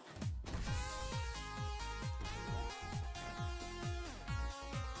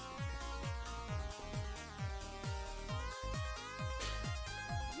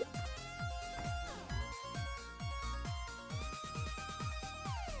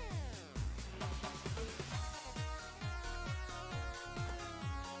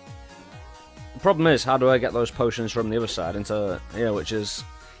 problem is, how do I get those potions from the other side into here, which is...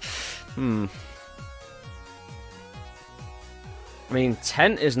 I mean,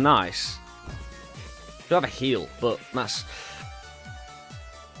 tent is nice. Do have a heal, but that's...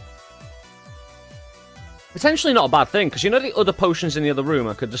 potentially not a bad thing, because you know the other potions in the other room,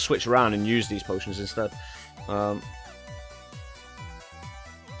 I could just switch around and use these potions instead.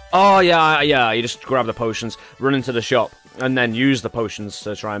 Oh, yeah, you just grab the potions, run into the shop, and then use the potions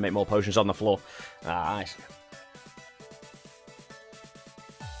to try and make more potions on the floor. Ah, nice.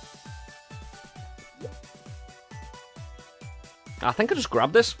 I think I just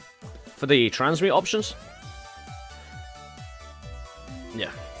grabbed this for the transmute options.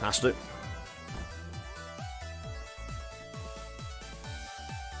 Yeah, has to.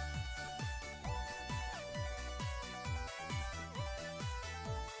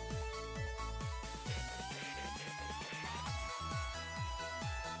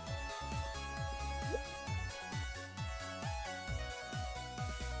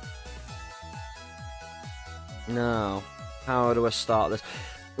 Now, how do I start this?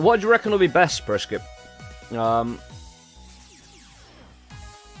 What do you reckon will be best, Priskip?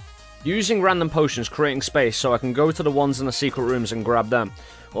 Using random potions, creating space so I can go to the ones in the secret rooms and grab them.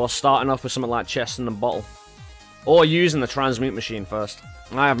 Or starting off with something like chest and a bottle. Or using the transmute machine first.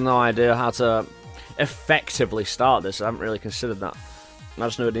 I have no idea how to effectively start this. I haven't really considered that. I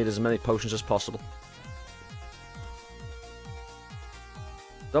just know I need as many potions as possible.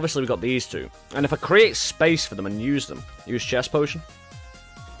 Obviously we've got these two. And if I create space for them and use them, use chest potion.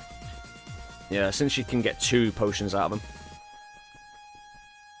 Yeah, since you can get 2 potions out of them.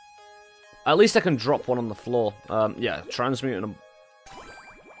 At least I can drop one on the floor. Yeah, transmute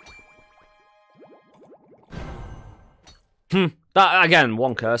them. That, again,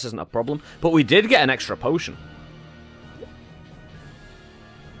 1 curse isn't a problem. But we did get an extra potion.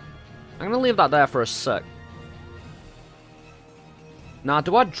 I'm gonna leave that there for a sec. Now,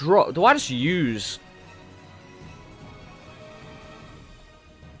 do I just use...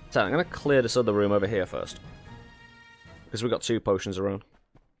 So, I'm going to clear this other room over here first. Because we've got 2 potions around.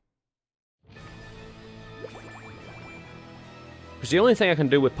 Because the only thing I can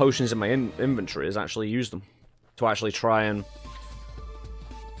do with potions in my inventory is actually use them. To actually try and...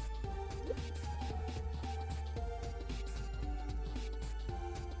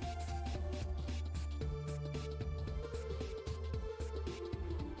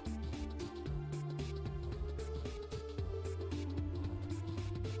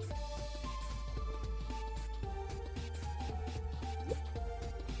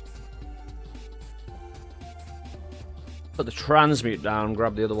 put the transmute down,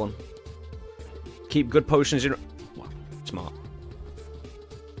 grab the other one. Keep good potions in... Wow, smart.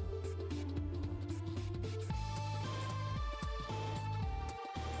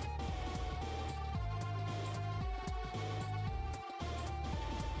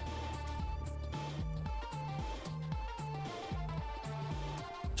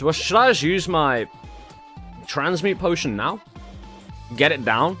 So should I just use my transmute potion now? Get it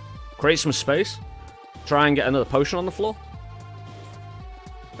down? Create some space? Try and get another potion on the floor?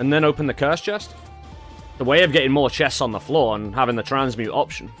 And then open the curse chest? The way of getting more chests on the floor and having the transmute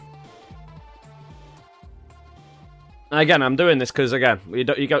option. And again, I'm doing this because, again,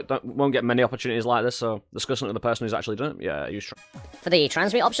 you won't get many opportunities like this, so discussing it with the person who's actually done it, yeah, use... For the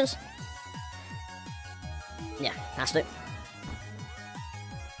transmute options? Yeah, has to.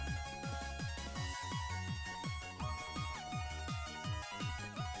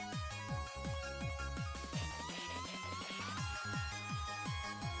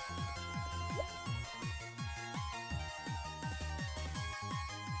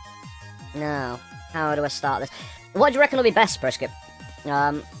 Now, how do I start this? What do you reckon will be best, Priskip?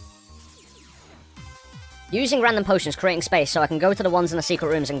 Using random potions, creating space so I can go to the ones in the secret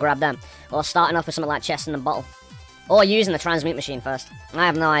rooms and grab them. Or starting off with something like chest and a bottle. Or using the transmute machine first. I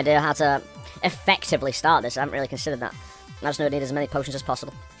have no idea how to effectively start this. I haven't really considered that. I just know I need as many potions as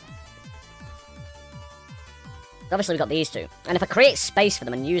possible. Obviously we've got these 2. And if I create space for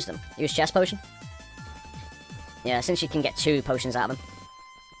them and use them, use chest potion. Yeah, since you can get 2 potions out of them.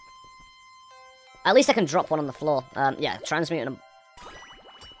 At least I can drop one on the floor. Yeah, transmute them.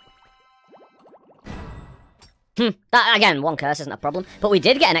 That, again, 1 curse isn't a problem. But we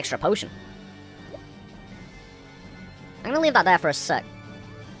did get an extra potion. I'm gonna leave that there for a sec.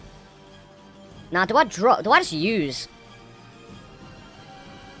 Now, do I just use...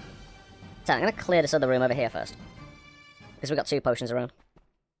 So, I'm gonna clear this other room over here first. Because we've got 2 potions around.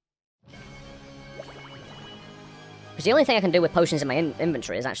 Because the only thing I can do with potions in my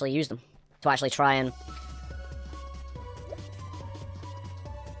inventory is actually use them. To actually try and...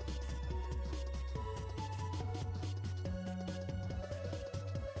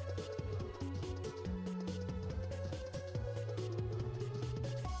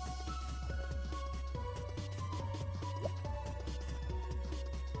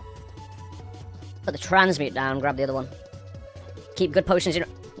 Put the transmute down, grab the other one. Keep good potions in...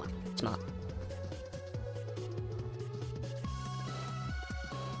 Wow, smart.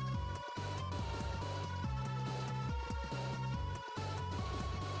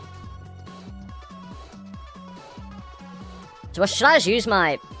 So should I just use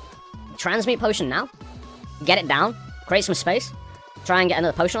my transmute potion now? Get it down, create some space, try and get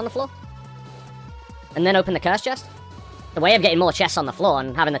another potion on the floor, and then open the curse chest? The way of getting more chests on the floor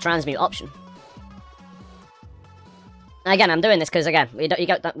and having the transmute option. And again, I'm doing this because, again, you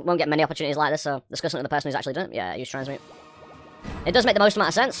won't get many opportunities like this, so discussing with the person who's actually done it. Yeah, use transmute. It does make the most amount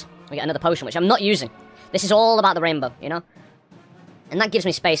of sense. We get another potion, which I'm not using. This is all about the rainbow, you know? And that gives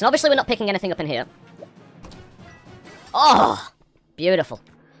me space. And obviously we're not picking anything up in here. Oh! Beautiful.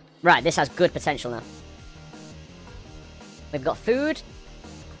 Right, this has good potential now. We've got food.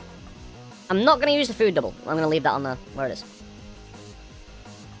 I'm not going to use the food double. I'm going to leave that on the... where it is.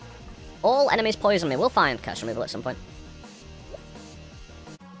 All enemies poison me. We'll find curse removal at some point.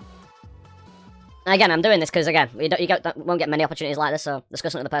 And again, I'm doing this because, again, you won't get many opportunities like this, so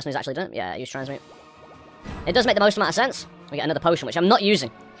discussing with the person who's actually done it. Yeah, use transmute. It does make the most amount of sense. We get another potion, which I'm not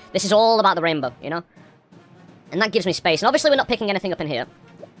using. This is all about the rainbow, you know? And that gives me space. And obviously we're not picking anything up in here.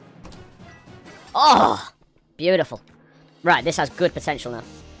 Oh! Beautiful. Right, this has good potential now.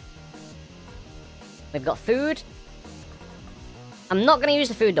 We've got food. I'm not going to use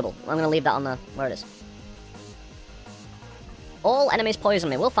the food double. I'm going to leave that on the... where it is. All enemies poison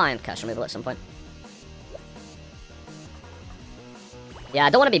me. We'll find curse removal at some point. Yeah, I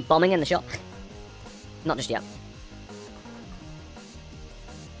don't want to be bombing in the shop. Not just yet.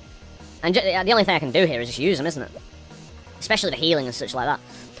 And the only thing I can do here is just use them, isn't it? Especially the healing and such like that.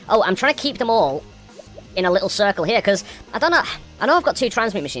 Oh, I'm trying to keep them all in a little circle here, because I don't know... I know I've got 2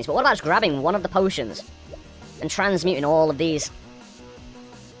 transmute machines, but what about just grabbing one of the potions and transmuting all of these?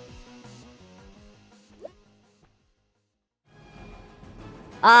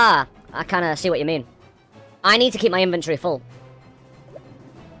 Ah, I kind of see what you mean. I need to keep my inventory full.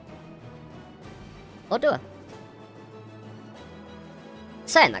 Or do I?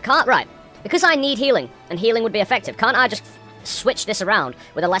 Saying that, can't... right. Because I need healing, and healing would be effective, can't I just switch this around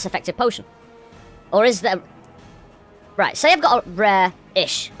with a less effective potion? Or is there... right, say I've got a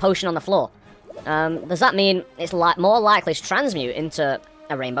rare-ish potion on the floor. Does that mean it's more likely to transmute into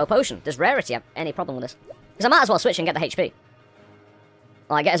a rainbow potion? Does rarity have any problem with this? Because I might as well switch and get the HP.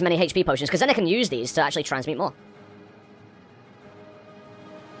 Or I get as many HP potions, because then I can use these to actually transmute more.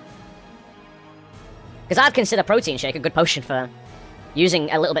 Because I'd consider Protein Shake a good potion for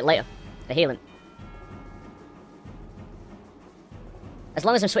using a little bit later. For healing. As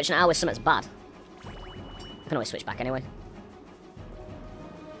long as I'm switching it out with something that's bad. I can always switch back anyway.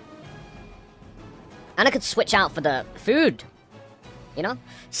 And I could switch out for the food. You know?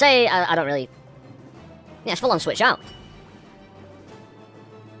 Say, I don't really... yeah, it's full on switch out.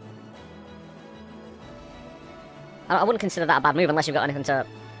 I wouldn't consider that a bad move unless you've got anything to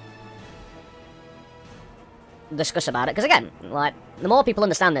discuss about it. Because again, like, the more people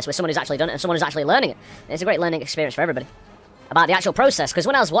understand this with someone who's actually done it and someone who's actually learning it, it's a great learning experience for everybody. About the actual process. Because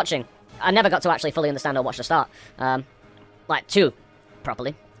when I was watching, I never got to actually fully understand or watch the start. Like, too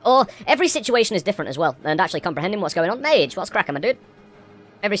properly. Or, every situation is different as well. And actually comprehending what's going on. Mage, what's cracking, my dude?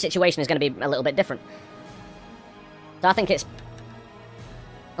 Every situation is going to be a little bit different. So I think it's...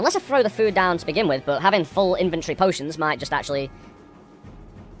 unless I throw the food down to begin with, but having full inventory potions might just actually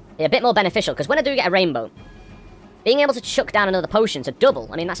be a bit more beneficial. Because when I do get a rainbow, being able to chuck down another potion to double,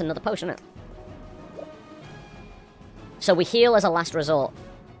 I mean, that's another potion, isn't it? So we heal as a last resort.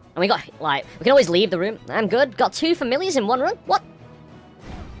 And we got, like, we can always leave the room. I'm good. Got 2 familiars in one run? What?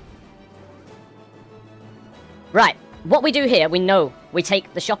 Right. What we do here, we know. We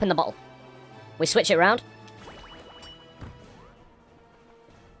take the shop in the bottle. We switch it around.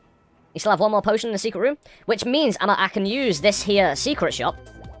 You still have 1 more potion in the secret room, which means I can use this here secret shop.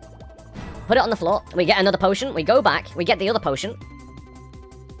 Put it on the floor. We get another potion. We go back. We get the other potion.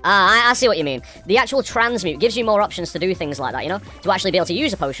 Ah, I see what you mean. The actual transmute gives you more options to do things like that, you know? To actually be able to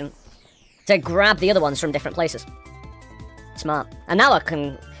use a potion to grab the other ones from different places. Smart. And now I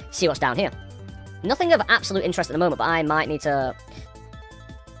can see what's down here. Nothing of absolute interest at the moment, but I might need to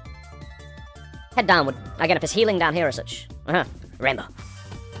head downward. Again, if there's healing down here or such. Rainbow.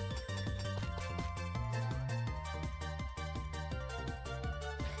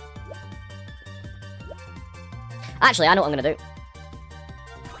 Actually, I know what I'm going to do.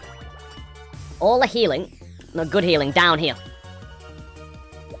 All the healing, no, good healing, down here.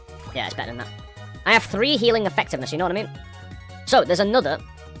 Yeah, it's better than that. I have 3 healing effectiveness, you know what I mean? So, there's another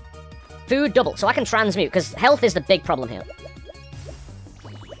food double, so I can transmute, because health is the big problem here.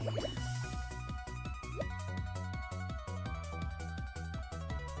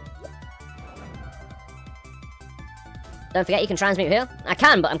 Don't forget you can transmute here. I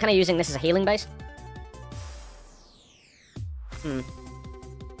can, but I'm kind of using this as a healing base.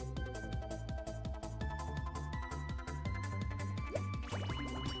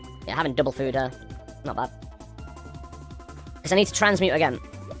 Yeah, having double food, not bad. Because I need to transmute again.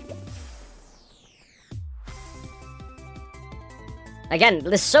 Again,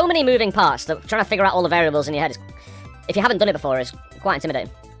 there's so many moving parts that trying to figure out all the variables in your head is, if you haven't done it before, is quite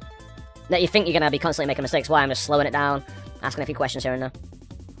intimidating. That you think you're going to be constantly making mistakes. Why I'm just slowing it down, asking a few questions here and there.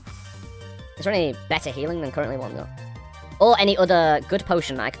 Is there any better healing than currently one, though? Or any other good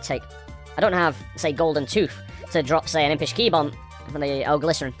potion that I could take? I don't have, say, Golden Tooth to drop, say, an Impish Key Bomb from the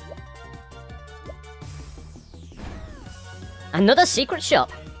Glycerin. Another secret shop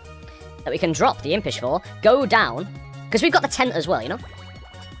that we can drop the Impish for, go down, because we've got the tent as well, you know?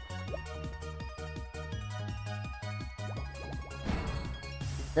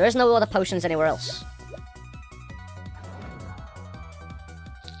 There is no other potions anywhere else.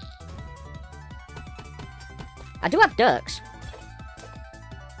 I do have Dirks.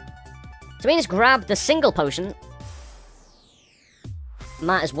 So we just grab the single potion.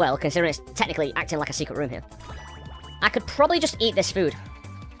 Might as well, considering it's technically acting like a secret room here. I could probably just eat this food.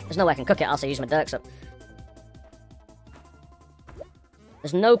 There's no way I can cook it, I'll also use my Dirks up.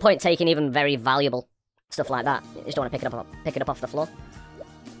 There's no point taking even very valuable stuff like that. You just don't want to pick it up off the floor.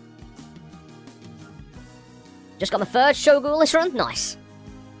 Just got my third Shoutout this run. Nice.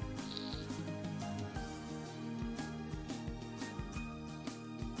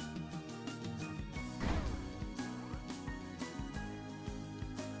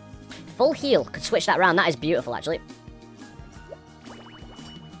 Full heal. Could switch that around. That is beautiful, actually.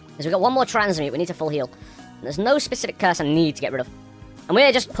 Because we've got one more transmute. We need to full heal. And there's no specific curse I need to get rid of. And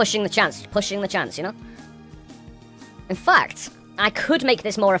we're just pushing the chance, you know? In fact, I could make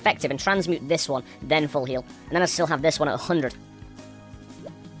this more effective and transmute this one, then full heal. And then I still have this one at 100.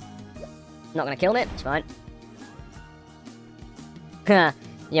 Not gonna kill me, it's fine.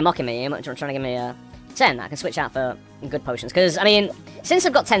 You're mocking me, you're trying to give me a... Saying that, I can switch out for good potions. Because, I mean, since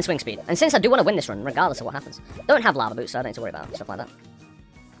I've got 10 swing speed, and since I do want to win this run, regardless of what happens, I don't have lava boots, so I don't need to worry about stuff like that.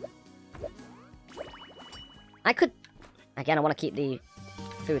 I could... Again, I want to keep the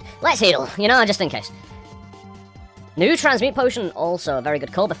food. Let's heal, you know, just in case. New transmute potion, also a very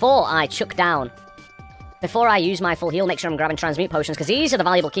good call. Before I chuck down, before I use my full heal, make sure I'm grabbing transmute potions, because these are the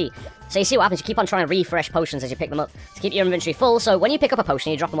valuable key. So you see what happens, you keep on trying to refresh potions as you pick them up, to keep your inventory full, so when you pick up a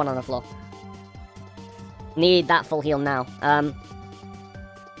potion, you drop one on the floor. Need that full heal now.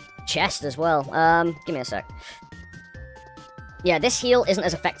 Chest as well. Give me a sec. Yeah, this heal isn't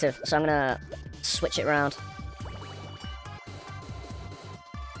as effective, so I'm gonna switch it around.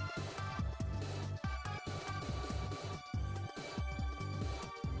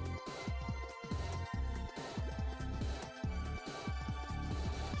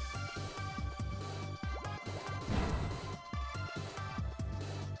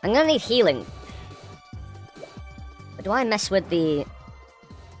 I'm gonna need healing. But do I mess with the...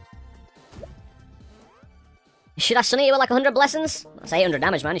 Should I sunny you with like 100 blessings? That's 800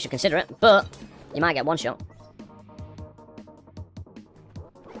 damage, man, you should consider it. But, you might get one shot.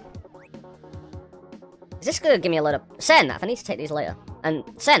 Is this gonna give me a load of... Saying that, if I need to take these later. And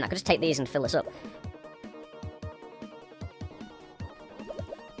saying that, I could just take these and fill this up.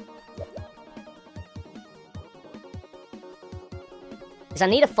 I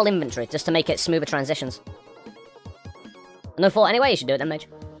need a full inventory just to make it smoother transitions. No fault anyway, you should do it then, mage.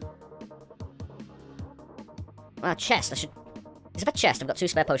 Ah, chest, I should... Is it a chest? I've got 2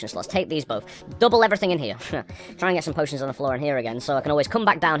 spare potion slots. Take these both. Double everything in here. Try and get some potions on the floor in here again, so I can always come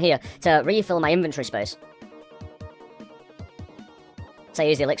back down here to refill my inventory space. Say,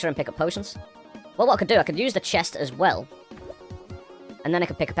 use the elixir and pick up potions. Well, what I could do, I could use the chest as well. And then I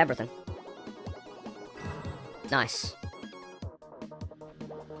could pick up everything. Nice.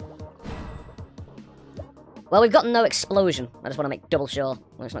 Well, we've got no explosion. I just want to make double sure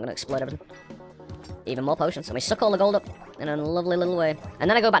it's not going to explode everything. Even more potions. And we suck all the gold up in a lovely little way. And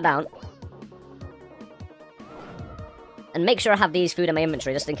then I go back down. And make sure I have these food in my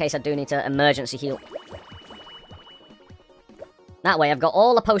inventory, just in case I do need to emergency heal. That way, I've got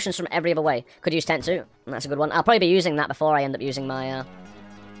all the potions from every other way. Could use tent too. And that's a good one. I'll probably be using that before I end up using my,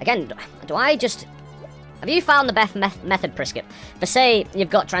 Again, do I just... Have you found the best method, Priskip? For say,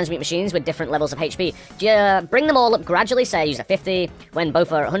 you've got transmute machines with different levels of HP. Do you bring them all up gradually? Say, use a 50. When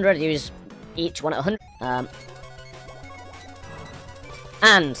both are at 100, use each one at 100.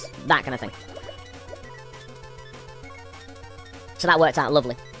 And that kind of thing. So that worked out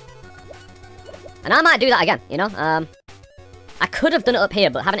lovely. And I might do that again, you know? I could have done it up here,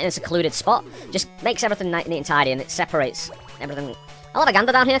 but having it in a secluded spot just makes everything neat and tidy, and it separates everything. I'll have a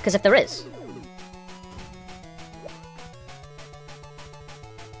gander down here, because if there is...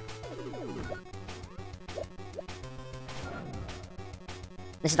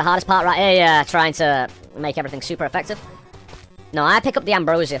 This is the hardest part right here, yeah, trying to make everything super effective. No, I pick up the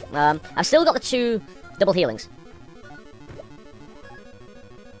ambrosia. I've still got the 2 double healings.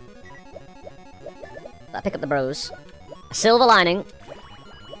 I pick up the bros. A silver lining.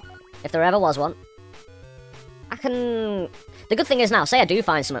 If there ever was one. I can... The good thing is now, say I do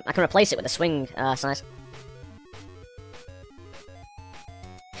find something, I can replace it with a swing size.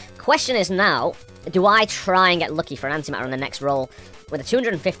 Question is now, do I try and get lucky for an antimatter on the next roll? With a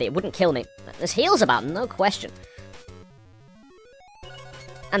 250, it wouldn't kill me. There's heals about, no question.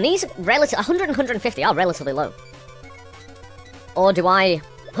 And these 100 and 150 are relatively low. Or do I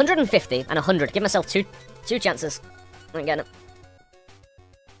 150 and 100, give myself two chances. I ain't getting it.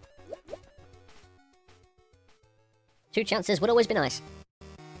 2 chances would always be nice.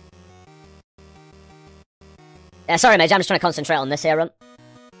 Yeah, sorry mate, I'm just trying to concentrate on this here run.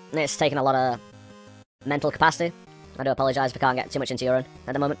 It's taking a lot of mental capacity. I do apologise if I can't get too much into your own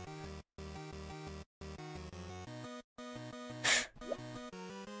at the moment.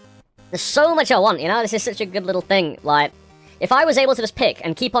 There's so much I want, you know? This is such a good little thing. Like, if I was able to just pick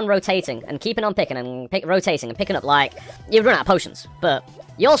and keep on rotating and keeping on picking and rotating and picking up, like, you'd run out of potions. But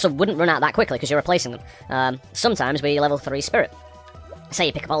you also wouldn't run out that quickly because you're replacing them. Sometimes we level 3 spirit. Say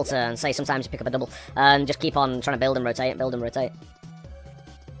you pick up altar and say sometimes you pick up a double and just keep on trying to build and rotate, build and rotate.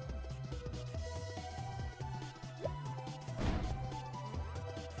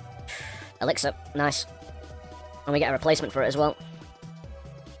 Elixir, nice. And we get a replacement for it as well.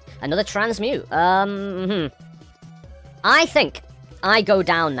 Another transmute. I think I go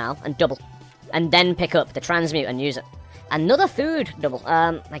down now and double. And then pick up the transmute and use it. Another food double.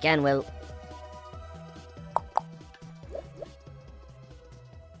 Again, we'll...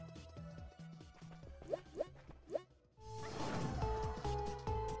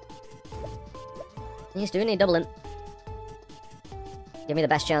 He's doing any doubling. Give me the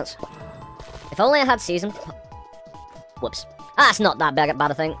best chance. If only I had season. Whoops. That's not that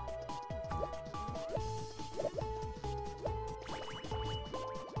bad a thing.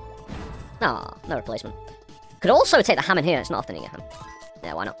 Aw, no replacement. Could also take the ham in here. It's not often you get ham.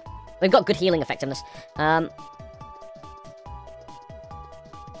 Yeah, why not? We've got good healing effectiveness. I'm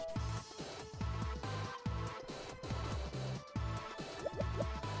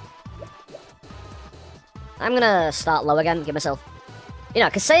gonna start low again, give myself... You know,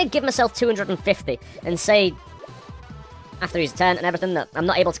 because say I give myself 250, and say, after he's 10 and everything, that I'm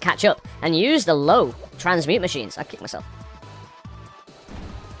not able to catch up, and use the low transmute machines, I'd kick myself.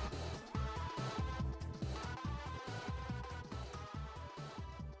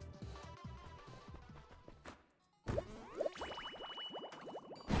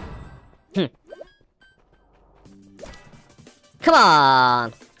 Come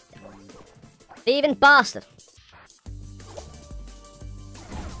on! Thieving bastard!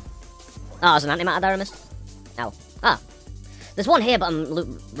 Oh, there's an antimatter there I missed. Ow. Ah. There's one here, but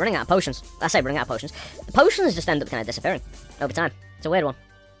I'm running out of potions. I say running out of potions. The potions just end up kind of disappearing over time. It's a weird one.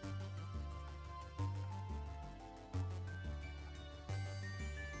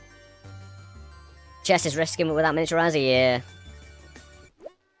 Chest is risking without miniaturizer, yeah.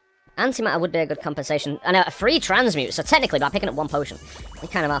 Antimatter would be a good compensation. And a free transmute, so technically by picking up 1 potion, you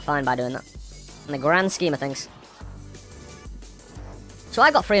kind of are fine by doing that. In the grand scheme of things. So I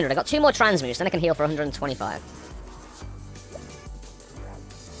got 300, I got 2 more transmutes, then I can heal for 125.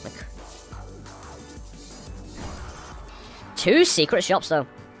 Look. 2 secret shops, though.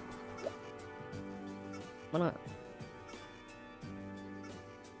 What am I...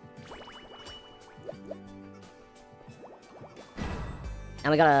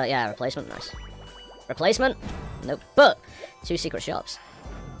 And we got a, yeah, replacement, nice. Replacement? Nope. But, 2 secret shops.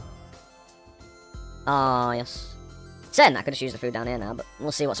 Ah, yes. Saying that, I could just use the food down here now, but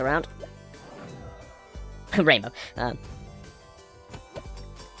we'll see what's around. Rainbow.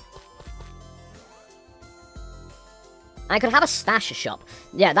 I could have a stash shop.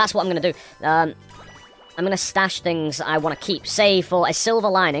 Yeah, that's what I'm going to do. I'm going to stash things I want to keep. Say, for a silver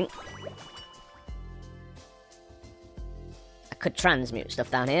lining. I could transmute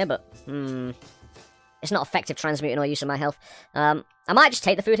stuff down here, but... it's not effective transmuting or use of my health. I might just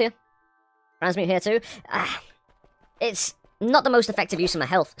take the food here. Transmute here too. It's not the most effective use of my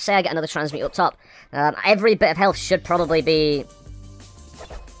health. Say I get another transmute up top. Every bit of health should probably be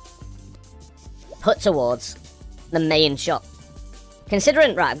put towards the main shop.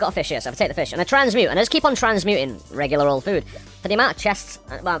 Considering, right, I've got a fish here, so if I take the fish, and I transmute, and I just keep on transmuting regular old food, for the amount of chests,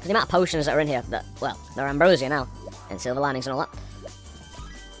 well, for the amount of potions that are in here, that, well, they're ambrosia now, and silver linings and all that.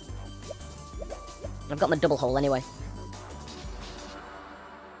 I've got my double hole anyway.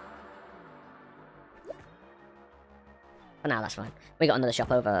 For now, that's fine. We got another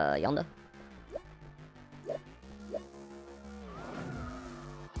shop over yonder.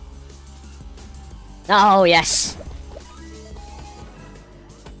 Oh, yes!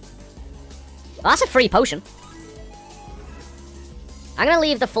 Well, that's a free potion. I'm gonna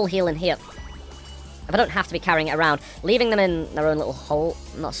leave the full heal in here. If I don't have to be carrying it around. Leaving them in their own little hole,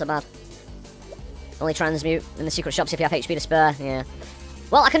 not so bad. Only transmute in the secret shops if you have HP to spare, yeah.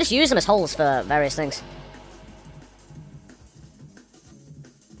 Well, I can just use them as holes for various things.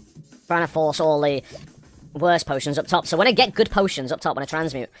 Trying to force all the worst potions up top. So when I get good potions up top when I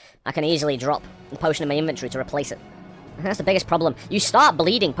transmute, I can easily drop the potion in my inventory to replace it. And that's the biggest problem. You start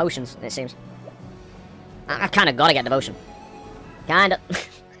bleeding potions, it seems. I kind of gotta get devotion. Kinda.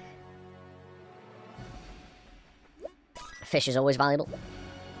 Fish is always valuable.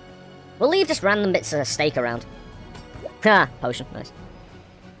 We'll leave just random bits of steak around. Ha! Potion, nice.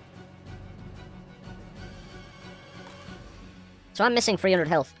 So I'm missing 300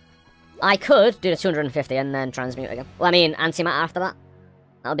 health. I could do the 250 and then transmute again. Well, I mean, antimatter after that.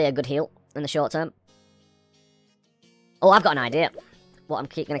 That'll be a good heal in the short term. Oh, I've got an idea. What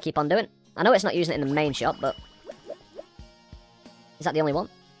I'm gonna keep on doing. I know it's not using it in the main shop, but... Is that the only one?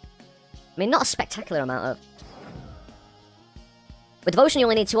 I mean, not a spectacular amount of... With devotion, you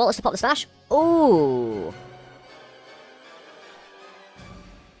only need 2 altars to pop the stash. Ooh!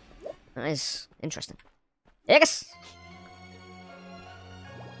 That is interesting. Yes!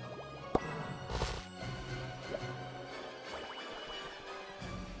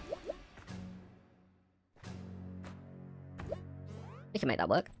 We can make that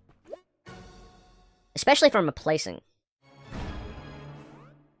work. Especially if I'm replacing.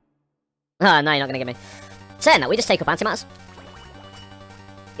 Ah, no, you're not going to give me. Saying that, we just take up antimatters.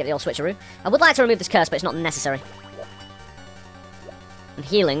 Get the old switcheroo. I would like to remove this curse, but it's not necessary. And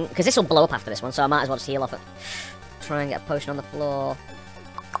healing, because this will blow up after this one, so I might as well just heal off it. Try and get a potion on the floor.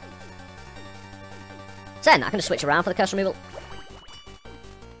 Saying that, I can just switch around for the curse removal.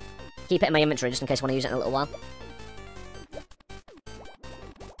 Keep it in my inventory just in case I want to use it in a little while.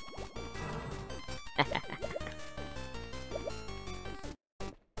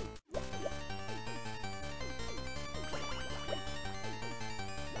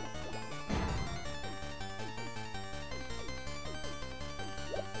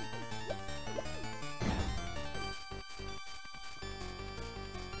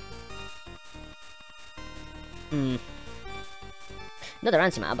 Another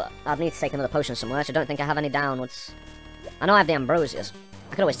antimatter, but I'd need to take another potion somewhere, which I don't think I have any downwards. I know I have the ambrosias.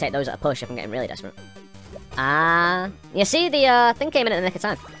 I could always take those at a push if I'm getting really desperate. Ah, you see, the thing came in at the nick of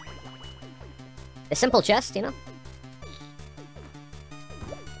time. The simple chest, you know?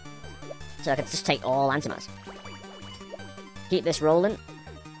 So I could just take all antimatters. Keep this rolling.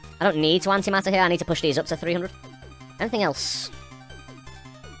 I don't need to antimatter here, I need to push these up to 300. Anything else?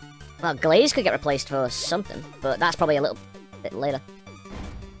 Well, glaze could get replaced for something, but that's probably a little bit later.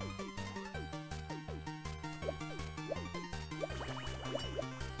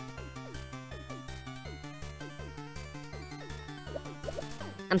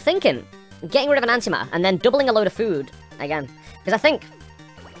 I'm thinking, getting rid of an antimatter and then doubling a load of food again. Because I think,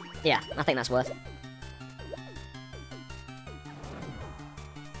 yeah, I think that's worth it.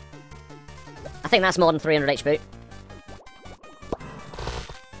 I think that's more than 300 HP.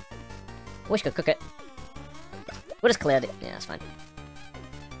 Wish I could cook it. We'll just clear it. Yeah, that's fine.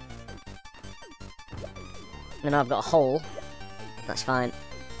 And now I've got a hole. That's fine.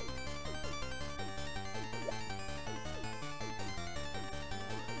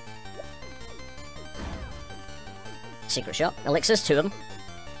 Secret shop. Elixirs, 2 of them.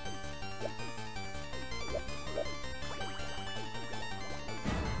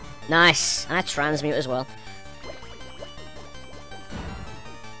 Nice! And I transmute as well.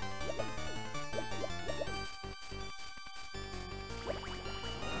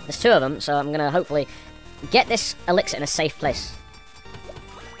 There's 2 of them, so I'm gonna hopefully get this elixir in a safe place.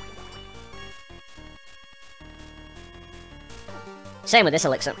 Same with this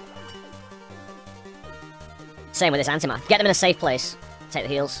elixir. Same with this antimatter. Get them in a safe place. Take the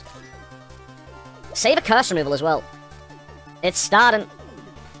heals. Save a curse removal as well. It's starting.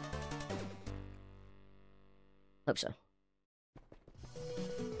 Hope so.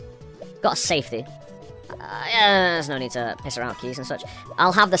 Got a safety. Yeah, there's no need to piss around with keys and such.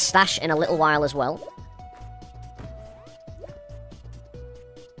 I'll have the stash in a little while as well.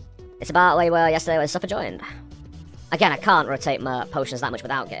 It's about where we were yesterday when Supper joined. Again, I can't rotate my potions that much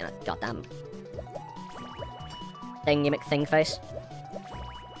without getting a goddamn thingy McThing face.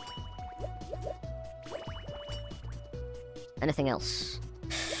 Anything else?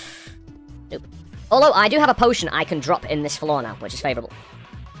 Nope. Although, I do have a potion I can drop in this floor now, which is favourable.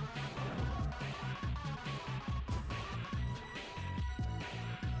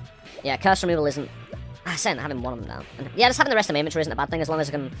 Yeah, curse removal isn't... saying that having one of them down. And yeah, just having the rest of my inventory isn't a bad thing, as long as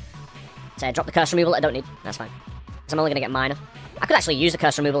I can... say, drop the curse removal I don't need. That's fine. Because I'm only going to get minor. I could actually use the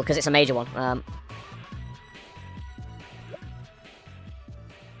curse removal, because it's a major one.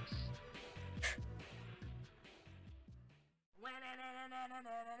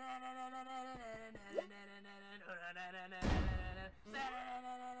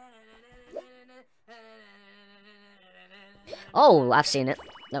 Oh, I've seen it.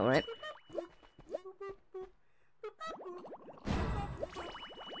 Don't worry.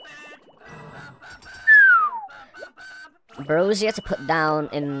 Brosia to put down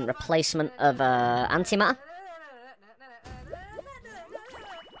in replacement of antimatter.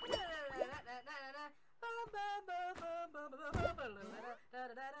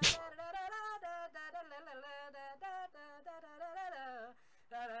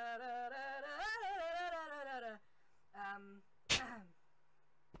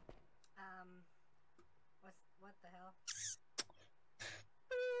 What the hell?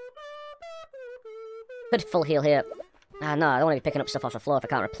 Could full heal here. No, I don't want to be picking up stuff off the floor if I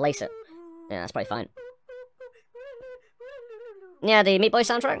can't replace it. Yeah, that's probably fine. Yeah, the Meat Boy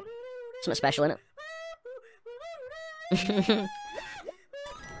soundtrack. Something special in it.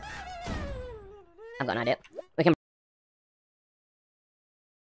 I've got an idea. We can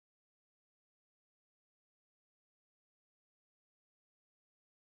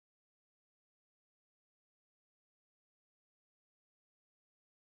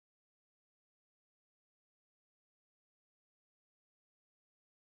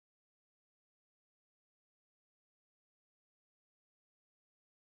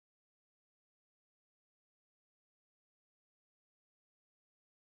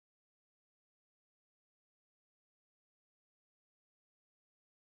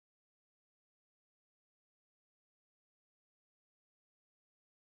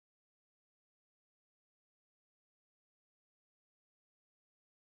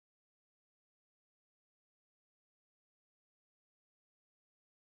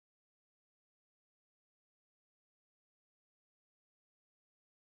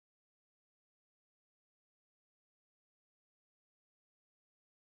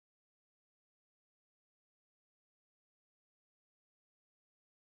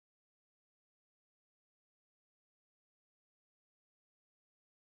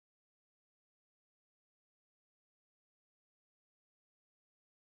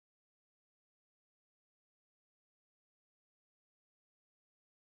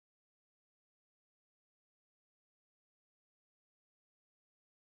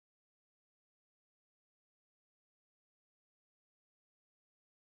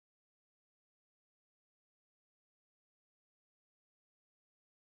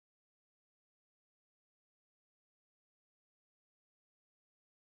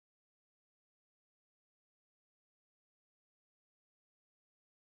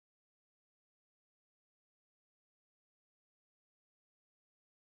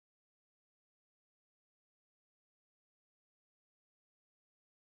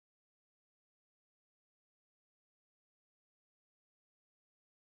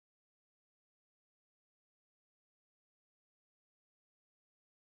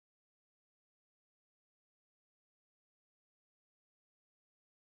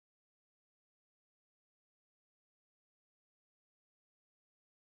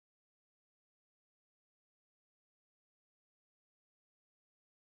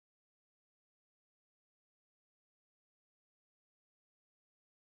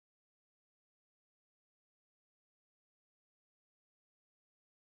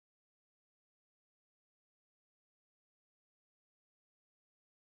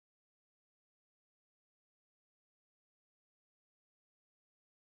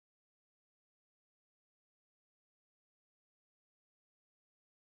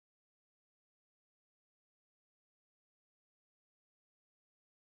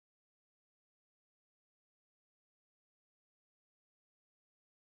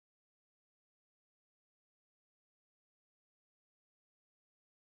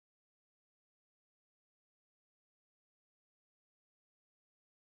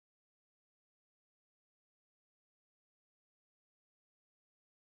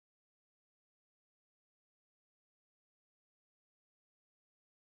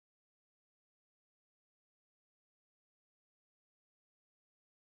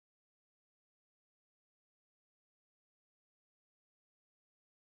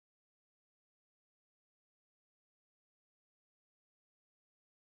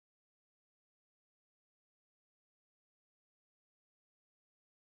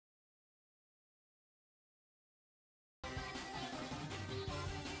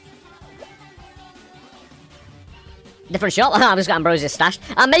Different shop? I've just got Ambrosia stashed.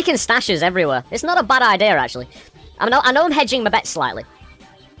 I'm making stashes everywhere. It's not a bad idea, actually. I know I'm hedging my bets slightly.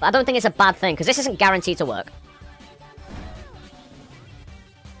 But I don't think it's a bad thing, because this isn't guaranteed to work.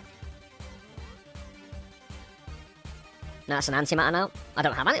 That's an antimatter now. I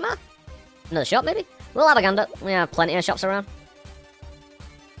don't have antimatter. Another shop, maybe? We'll have a gander. We have plenty of shops around.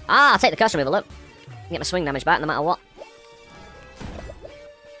 Ah, I'll take the curse removal, look. Get my swing damage back no matter what.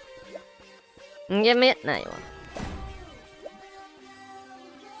 Give me it. There you are.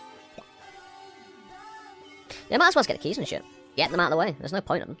 Yeah, might as well get the keys and shit. Get them out of the way. There's no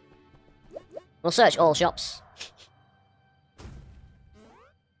point of them. We'll search all shops.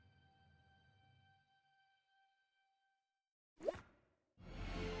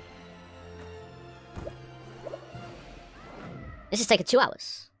 This is taking 2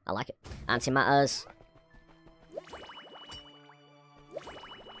 hours. I like it. Antimatters.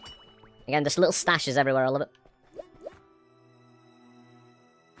 Again, just little stashes everywhere. I love it.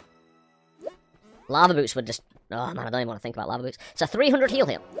 Lava boots would just... Oh, man, I don't even want to think about lava boots. It's a 300 heal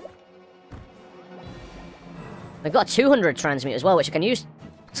here. We've got a 200 transmute as well, which I can use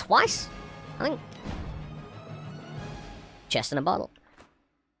twice, I think. Chest and a bottle.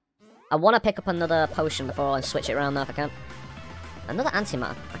 I want to pick up another potion before I switch it around though, if I can. Another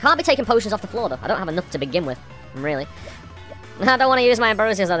antimatter. I can't be taking potions off the floor, though. I don't have enough to begin with, really. I don't want to use my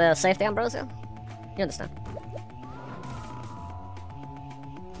ambrosias as a safety ambrosia. You understand?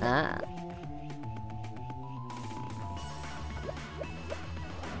 Ah.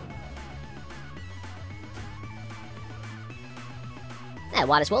 Yeah,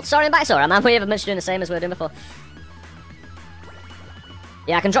 widest world. Sorry, I'm back. Sorry, man. We have much doing the same as we were doing before.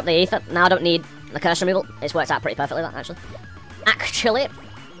 Yeah, I can drop the ether. Now I don't need the curse removal. It's worked out pretty perfectly, that, actually. Actually.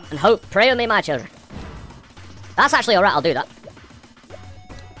 And hope. Pray with me, my children. That's actually alright. I'll do that.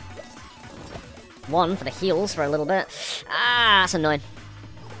 1 for the heals for a little bit. Ah, that's annoying.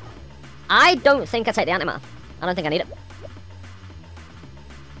 I don't think I take the antimatter. I don't think I need it.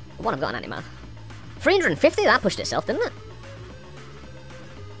 I've got an antimatter. 350? That pushed itself, didn't it?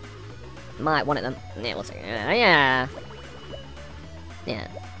 Might want it then. Yeah, we'll take it. Yeah. Yeah.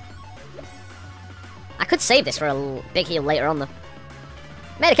 I could save this for a big heal later on, though.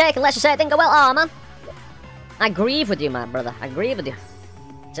 Made a cake, and let's just say it didn't go well. Oh, man. I grieve with you, my brother. I grieve with you.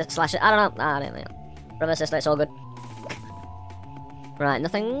 Just slash it. I don't know. I don't know. Brother, sister, it's all good. Right,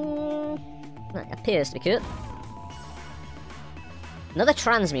 nothing... That appears to be cute. Another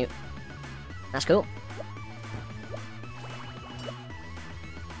transmute. That's cool.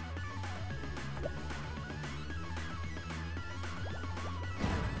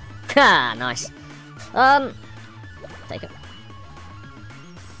 Ha, nice. Take it.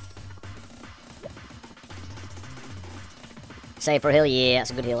 Save for a heal, yeah, that's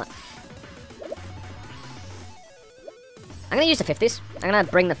a good heal. That. I'm gonna use the 50s. I'm gonna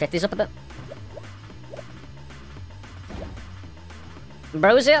bring the 50s up a bit.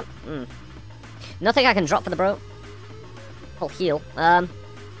 Ambrosia? Nothing I can drop for the bro. I'll heal. Again,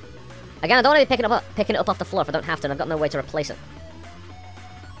 I don't want to be picking it up off the floor if I don't have to, and I've got no way to replace it.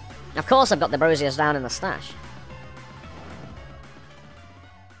 Of course I've got the Ambrosias down in the stash.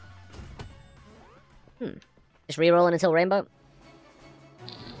 Just re-rolling until rainbow.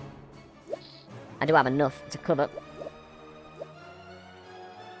 I do have enough to cover.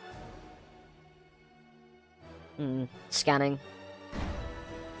 Scanning.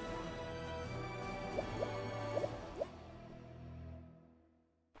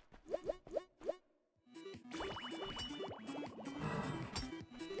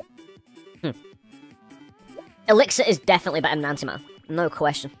 Elixir is definitely better than antimatter. No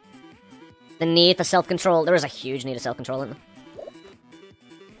question. The need for self-control. There is a huge need of self-control, isn't there?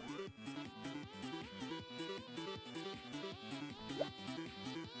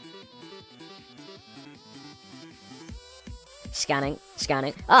 Scanning,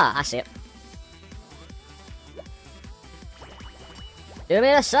 scanning. Ah, I see it. Do me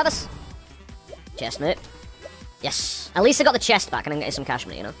a service. Chest, mate. Yes. At least I got the chest back and I can get some cash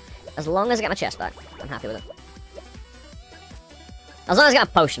money, you know? As long as I get my chest back, I'm happy with it. As long as I get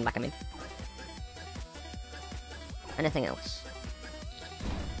a potion back, I mean. Anything else?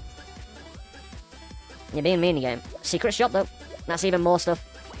 You're being mean again. Secret shop, though. That's even more stuff.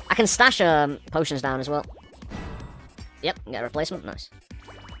 I can stash potions down as well. Yep, get a replacement. Nice.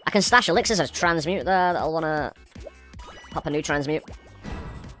 I can stash elixirs as transmute there. That'll want to pop a new transmute.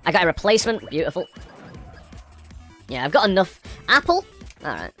 I got a replacement. Beautiful. Yeah, I've got enough. Apple?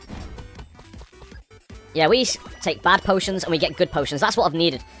 Alright. Yeah, we take bad potions and we get good potions. That's what I've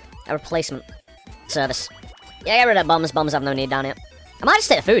needed. A replacement service. Yeah, get rid of bombs. Bombs have no need down here. I might just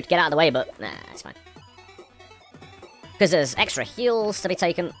take the food, get out of the way, but nah, it's fine. Because there's extra heals to be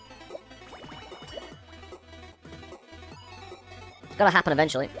taken. It's gotta happen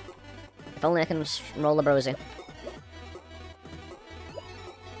eventually. If only I can roll the brosy.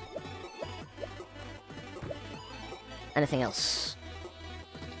 Anything else?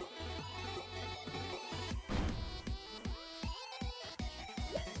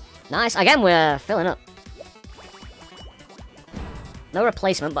 Nice. Again, we're filling up. No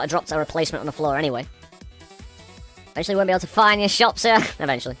replacement, but I dropped a replacement on the floor anyway. Eventually won't be able to find your shops here.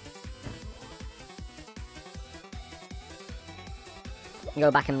 Eventually.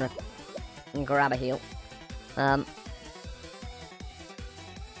 Go back and grab a heal.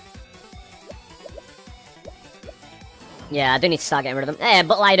 Yeah, I do need to start getting rid of them. Hey,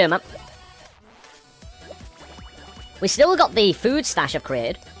 but lie do, man. We still got the food stash I've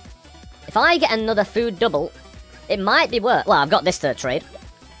created. If I get another food double, it might be worth... Well, I've got this to trade.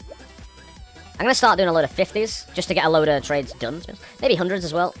 I'm going to start doing a load of 50s, just to get a load of trades done. Maybe 100s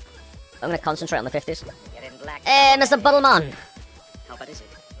as well. I'm going to concentrate on the 50s. Hey, Mr. Buttleman! How bad is it?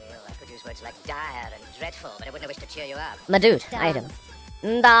 Well, I could use words like dire and dreadful, but I wouldn't wish to cheer you up. My dude, I him.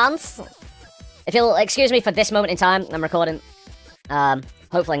 Dance! If you'll excuse me for this moment in time, I'm recording. Hopefully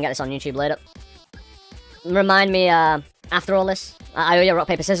I can get this on YouTube later. Remind me, after all this, I owe you rock,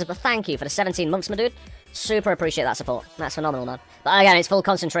 paper, scissors, but thank you for the 17 months, my dude. Super appreciate that support. That's phenomenal, man. But again, it's full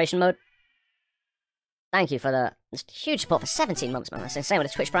concentration mode. Thank you for the huge support for 17 months, man. That's insane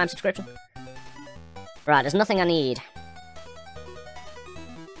with a Twitch Prime subscription. Right, there's nothing I need.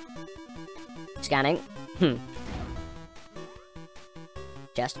 Scanning.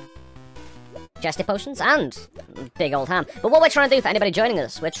 Chest. Chesty potions and big old ham. But what we're trying to do for anybody joining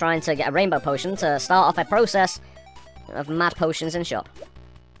us, we're trying to get a rainbow potion to start off a process of mad potions in shop.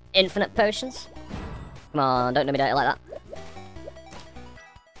 Infinite potions. Come on, don't do me dirty like that.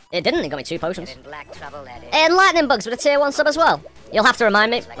 It didn't, it got me 2 potions. And lightning bugs with a tier 1 sub as well. You'll have to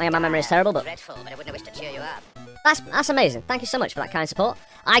remind me. My memory is terrible, but... That's amazing. Thank you so much for that kind support.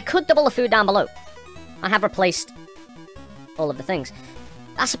 I could double the food down below. I have replaced all of the things.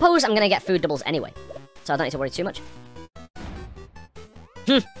 I suppose I'm going to get food doubles anyway, so I don't need to worry too much.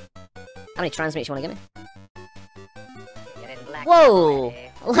 How many transmutes you want to give me? Whoa!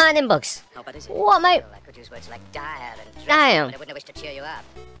 Lightning bugs. What, mate? Damn.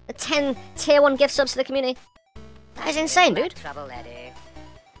 The 10 tier 1 gift subs to the community. That is insane, dude.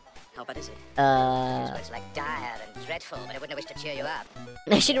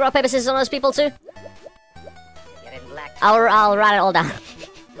 Should you rock, paper, scissors on those people too? I'll write it all down.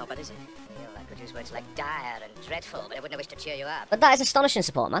 But that is astonishing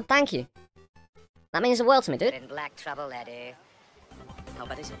support, man. Thank you. That means the world to me, dude. 300.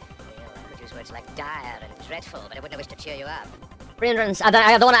 I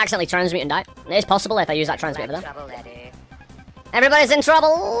don't want to accidentally transmute and die. It's possible if I use that transmute for them. Everybody's in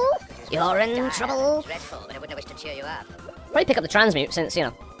trouble. You're in trouble. Probably pick up the transmute since, you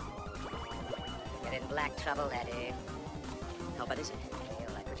know. How bad is it?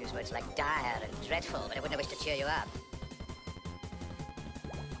 Well, I could use words like dire and dreadful, but I wouldn't wish to cheer you up.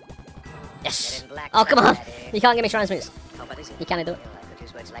 Yes! Oh, come on! You can't give me transmutes. How bad is it? You can't do it. Well, I could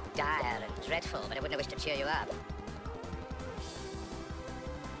use words like dire and dreadful, but I wouldn't wish to cheer you up.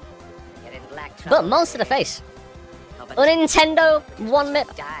 You're in black trouble. But monster to the face. Nintendo, 1-mip,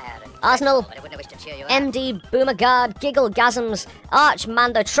 Arsenal, MD, Boomerguard, Gigglegasms,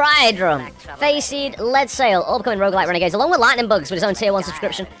 Archmando, Tridrum, Faceseed, Lead Sail, all becoming roguelike renegades, along with Lightning Bugs with his own tier 1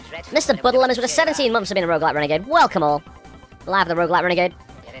 subscription. Mr. Buddlelemons with a 17 months of being a roguelike renegade. Welcome all. Live the roguelike renegade.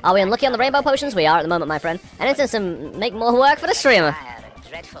 Are we unlucky on the rainbow potions? We are at the moment, my friend. Anything to make more work for the streamer.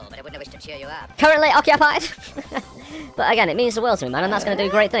 Currently occupied. But again, it means the world to me, man, and that's going to do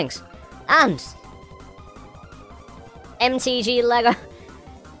great things. And MTG Lego.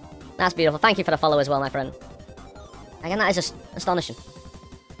 That's beautiful. Thank you for the follow as well, my friend. Again, that is just astonishing.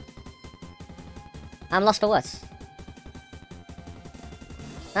 I'm lost for words.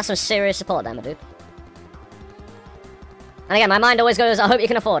 That's some serious support there, my dude. And again, my mind always goes, I hope you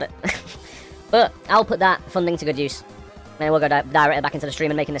can afford it. But I'll put that funding to good use. And we'll go directly back into the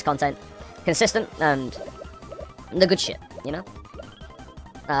stream and making this content consistent and the good shit, you know?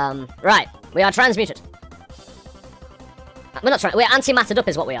 Right. We are transmuted. We're not trying. We're anti-mattered up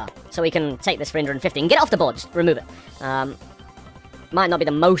is what we are. So we can take this 350 and get it off the board. Just remove it. Might not be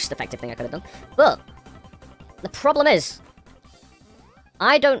the most effective thing I could have done. But the problem is,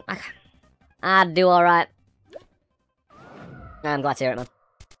 I'd do alright. I'm glad to hear it, man.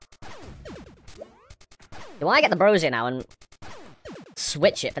 Do I get the bros here now and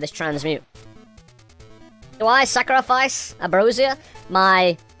switch it for this transmute? Do I sacrifice a brosier?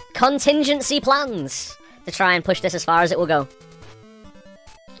 My contingency plans to try and push this as far as it will go.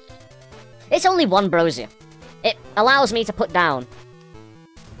 It's only one brosier. It allows me to put down...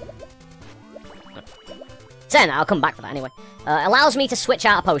 So I'll come back for that anyway. Allows me to switch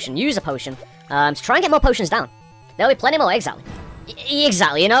out a potion, use a potion, to try and get more potions down. There'll be plenty more, exactly.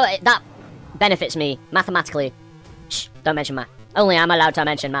 Exactly, you know, that benefits me mathematically. Shh, don't mention math. Only I'm allowed to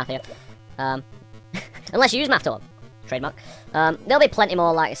mention math here. Unless you use math talk. Trademark. There'll be plenty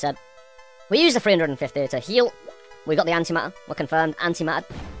more, like I said. We use the 350 to heal. We got the antimatter. We're confirmed antimatter.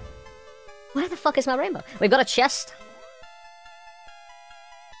 Where the fuck is my rainbow? We've got a chest.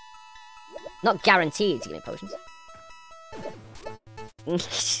 Not guaranteed to give me potions.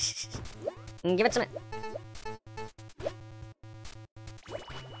 Give it to me.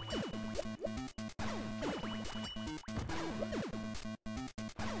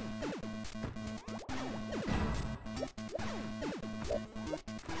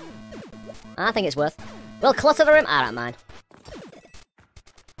 I think it's worth. We'll clutter the room. I don't mind.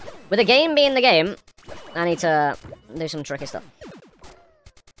 With the game being the game, I need to do some tricky stuff.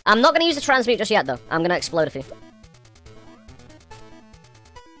 I'm not going to use the transmute just yet, though. I'm going to explode a few.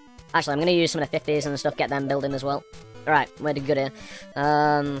 Actually, I'm going to use some of the 50s and stuff, get them building as well. Alright, we're good here.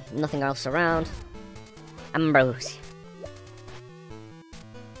 Nothing else around. Ambrose.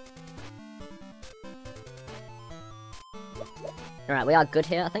 Alright, we are good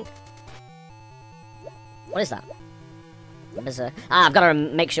here, I think. What is that? I've got to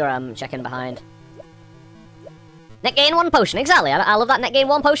make sure I'm checking behind. Net gain 1 potion, exactly. I love that net gain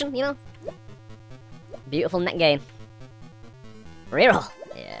 1 potion, you know? Beautiful net gain. Reroll.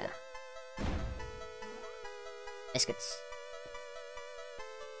 Yeah. Biscuits.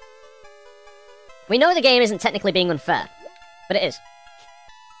 We know the game isn't technically being unfair, but it is.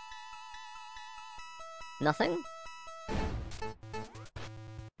 Nothing?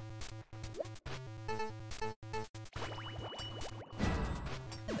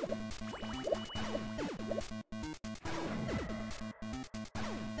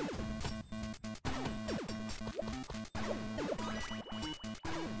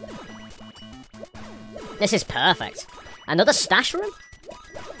 This is perfect. Another stash room?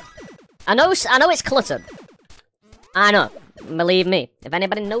 I know it's cluttered. I know. Believe me. If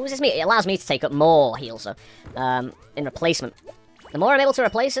anybody knows it's me, it allows me to take up more heal, so, in replacement. The more I'm able to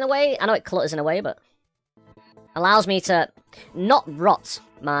replace in a way, I know it clutters in a way, but allows me to not rot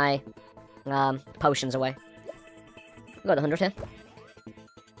my, potions away. We've got 100 here.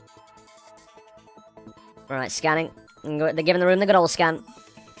 Alright, scanning. They're giving the room the good old scan.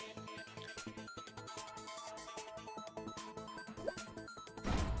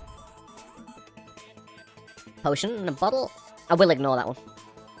 Potion in a bottle? I will ignore that one.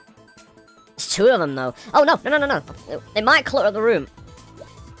 It's 2 of them, though. Oh, no. It might clutter the room.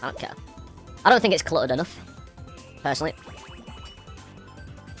 I don't care. I don't think it's cluttered enough. Personally.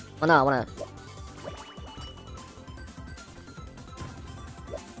 Well, no, I wanna...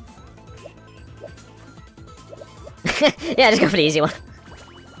 Yeah, just go for the easy one.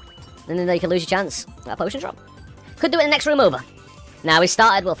 And then you can lose your chance. A potion drop. Could do it in the next room over. Now we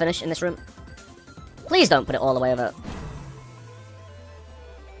started, we'll finish in this room. Please don't put it all the way over.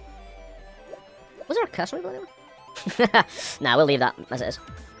 Was there a curse removal anywhere? Nah, we'll leave that as it is.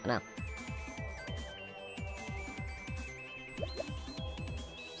 For now.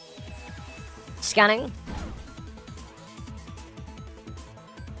 Scanning.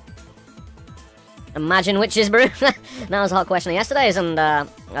 Imagine Witch's Brew. That was a hot question yesterday's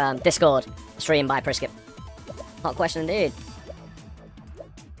and Discord stream by Priskip. Hot question indeed.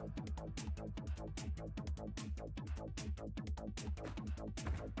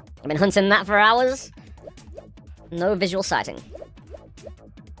 I've been hunting that for hours. No visual sighting.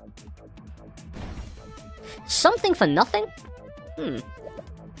 Something for nothing? Hmm.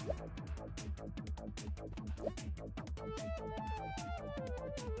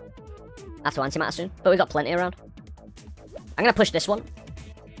 I have to antimatter soon, but we got plenty around. I'm gonna push this one.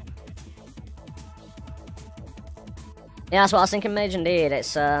 Yeah, that's what I was thinking, Mage, indeed.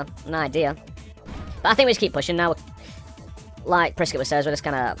 It's an idea. But I think we just keep pushing now. Like Priskip says, we're just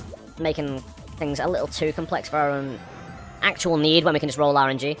kind of making things a little too complex for our own actual need when we can just roll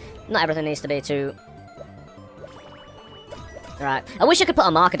RNG. Not everything needs to be too... Right. I wish I could put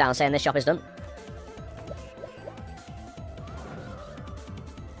a marker down saying this shop is done.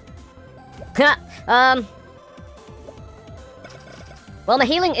 Well, my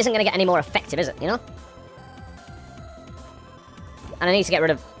healing isn't going to get any more effective, is it, you know? And I need to get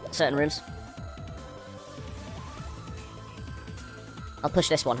rid of certain rooms. I'll push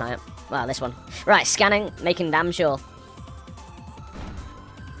this one higher. Well, this one. Right, scanning, making damn sure.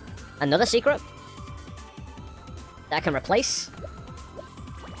 Another secret? that I can replace.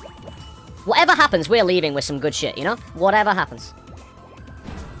 Whatever happens, we're leaving with some good shit, you know? Whatever happens.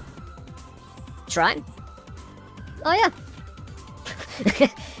 Shrine? Oh, yeah.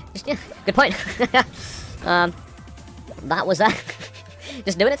 Yeah, good point. That was that.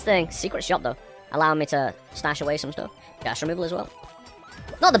 Just doing its thing. Secret shop, though. Allowing me to stash away some stuff. Gas removal as well.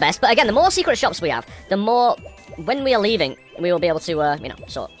 Not the best, but again, the more secret shops we have, the more, when we are leaving, we will be able to, you know,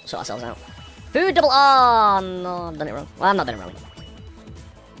 sort ourselves out. Food double... Oh, no, I've done it wrong. Well, I've not done it wrong.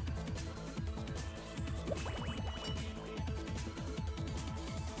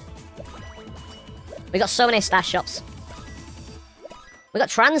 We got so many stash shops. We got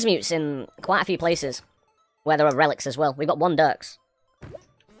transmutes in quite a few places where there are relics as well. We've got 1 Dirks.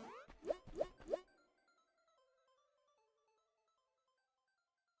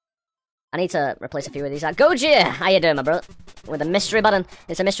 I need to replace a few of these. Gungeon! How you doing, my brother? With a mystery button.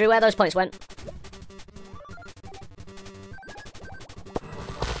 It's a mystery where those points went.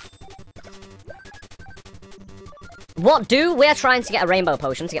 What do? We're trying to get a rainbow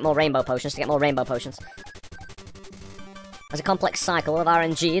potion, to get more rainbow potions, to get more rainbow potions. There's a complex cycle of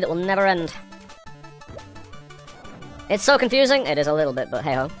RNG that will never end. It's so confusing. It is a little bit, but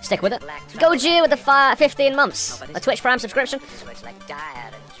hey-ho. Stick with it. Gungeon with the 15 months. A Twitch Prime subscription. Like dire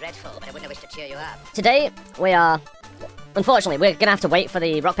and dreadful, but I wouldn't wish to cheer you up. Today, we are... Unfortunately, we're gonna have to wait for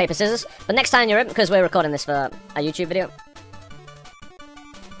the rock, paper, scissors. But next time you're in, because we're recording this for a YouTube video.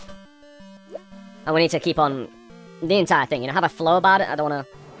 And we need to keep on the entire thing, you know, have a flow about it. I don't wanna...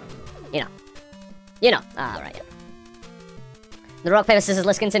 You know. Right, yeah. The rock, paper, scissors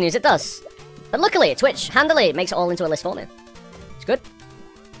list continues. It does. But luckily, Twitch handily makes it all into a list for me. It's good.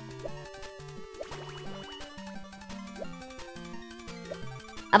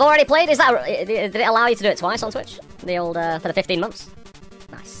 I've already played. Is that... Did it allow you to do it twice on Twitch? The old, for the 15 months?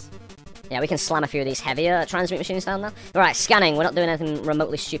 Nice. Yeah, we can slam a few of these heavier transmute machines down there. Alright, scanning. We're not doing anything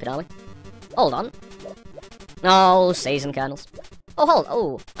remotely stupid, are we? Hold on. Oh, season kernels. Oh, hold.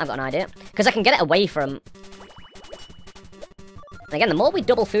 Oh, I've got an idea. Because I can get it away from... And again, the more we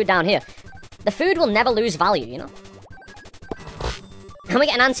double food down here, the food will never lose value, you know? And we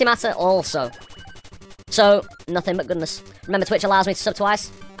get an antimatter also. So, nothing but goodness. Remember, Twitch allows me to sub twice.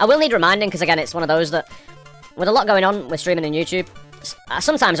 I will need reminding, because again, it's one of those that, with a lot going on with streaming and YouTube,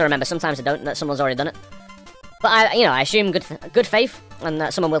 sometimes I remember, sometimes I don't, that someone's already done it. But I assume good faith, and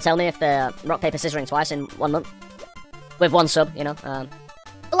that someone will tell me if they're rock, paper, scissoring twice in 1 month. With 1 sub, you know. But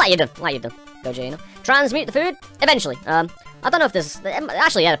like you've done, Gungeon, you know. Transmute the food, eventually. I don't know if there's...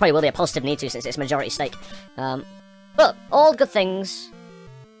 Actually, yeah, there probably will be a positive need to, since it's majority stake. But, all good things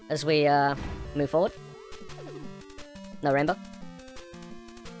as we move forward. No rainbow.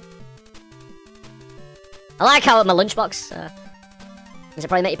 I like how my lunchbox... does it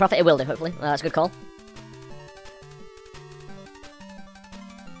probably make you profit? It will do, hopefully. That's a good call.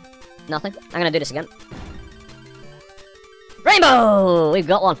 Nothing. I'm gonna do this again. Rainbow! We've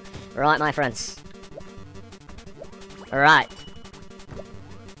got one. Right, my friends. Right.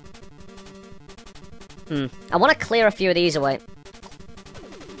 I want to clear a few of these away.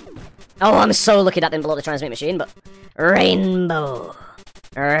 Oh, I'm so lucky that didn't blow up the transmute machine, but... Rainbow.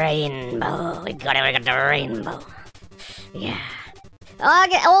 Rainbow. We got the rainbow. Yeah. I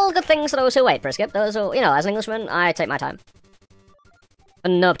get all good things for those who wait, Priskip. Those who, you know, as an Englishman, I take my time. For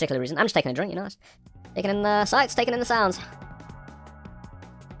no particular reason. I'm just taking a drink, you know. Taking in the sights, taking in the sounds.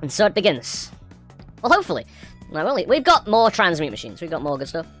 And so it begins. Well, hopefully. No, we've got more transmute machines. We've got more good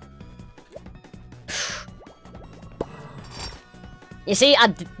stuff. You see,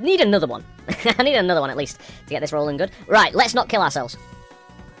 I need another one. I need another one at least to get this rolling good. Right, let's not kill ourselves.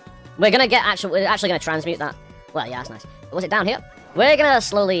 We're gonna get we're actually gonna transmute that. Well, yeah, that's nice. Was it down here? We're gonna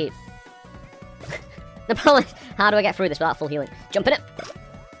slowly... The problem is, how do I get through this without full healing? Jump in it.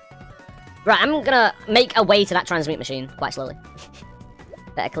 Right, I'm gonna make a way to that transmute machine quite slowly.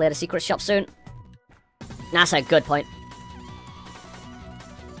 Better clear the secret shop soon. That's a good point.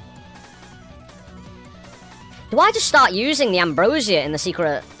 Do I just start using the ambrosia in the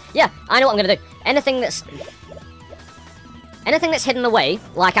secret? Yeah, I know what I'm gonna do. Anything that's hidden away,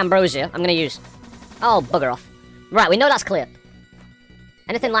 like ambrosia, I'm gonna use. Oh, bugger off. Right, we know that's clear.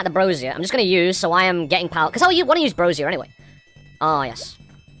 Anything like the brosia, I'm just gonna use, so I am getting power. Because I want to use brosia anyway. Oh, yes.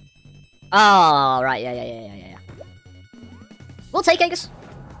 Oh, right, yeah. We'll take it, I guess.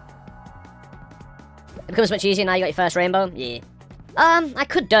 It becomes much easier now you got your first rainbow. Yeah. I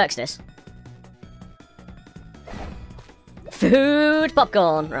could Dirks this. Food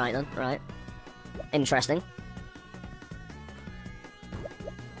popcorn. Right then, right. Interesting.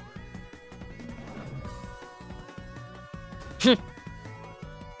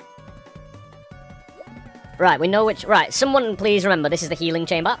 Right, we know which... Right, someone please remember, this is the healing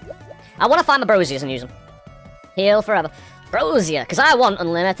chamber. I want to find my brosiers and use them. Heal forever. Brosier, because I want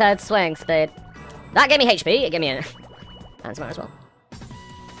unlimited swing speed. That gave me HP, it gave me an... Answer as well.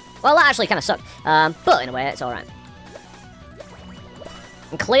 Well, that actually kind of sucked. But in a way, it's alright.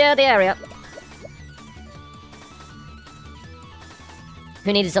 And clear the area.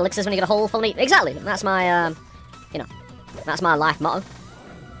 Who needs elixirs when you get a hole full of meat? Exactly. That's my, you know, that's my life motto.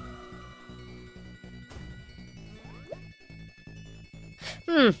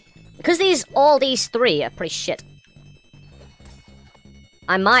 Because all these three are pretty shit.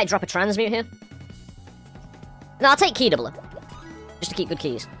 I might drop a transmute here. No, I'll take key doubler. Just to keep good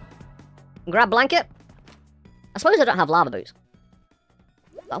keys. Grab blanket. I suppose I don't have lava boots.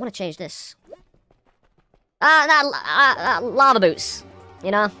 But I want to change this. Lava boots.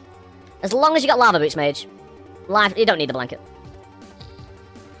 You know? As long as you got lava boots, mage. You don't need the blanket.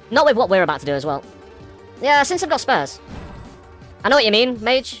 Not with what we're about to do as well. Yeah, since I've got spares. I know what you mean,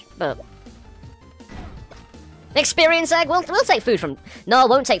 mage, but... Experience egg? We'll take food from... No,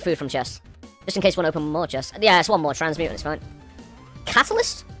 won't take food from chests. Just in case we want to open more chests. Yeah, it's one more transmute and it's fine.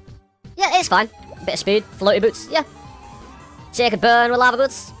 Catalyst? Yeah, it's fine. Bit of speed. Floaty boots. Yeah. See, I could burn with lava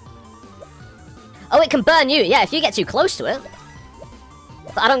boots. Oh, it can burn you. Yeah, if you get too close to it.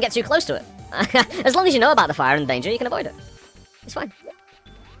 But I don't get too close to it. As long as you know about the fire and danger, you can avoid it. It's fine.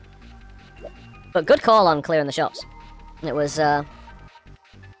 But good call on clearing the shops. It was, a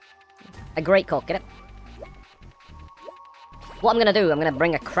great call. Get it? What I'm gonna do, I'm gonna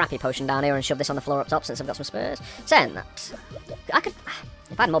bring a crappy potion down here and shove this on the floor up top since I've got some spares. Saying that, I could...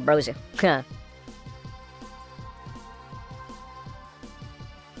 If I had more brosier.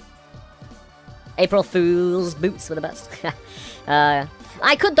 April Fool's boots were the best. I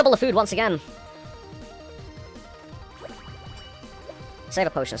could double the food once again. Save a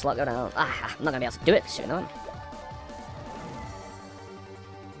potion slot, go down. I'm not gonna be able to do it soon, am I?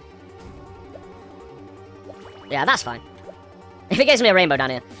 Yeah, that's fine. If it gives me a rainbow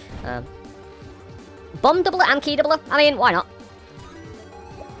down here. Bomb doubler and key doubler? I mean, why not?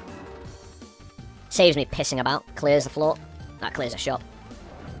 Saves me pissing about. Clears the floor. That clears the shop.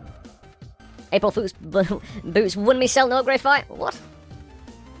 April Fool's boots won me sell no upgrade fight? What?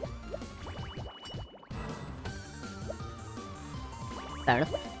 Fair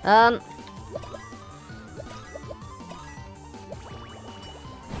enough.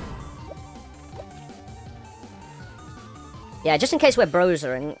 Yeah, just in case we're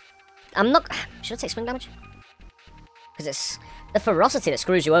brosering, I'm not... Should I take swing damage? Because it's the ferocity that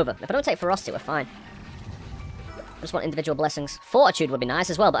screws you over. If I don't take ferocity, we're fine. I just want individual blessings. Fortitude would be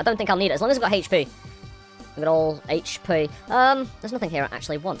nice as well, but I don't think I'll need it. As long as I've got HP. I've got all HP. There's nothing here I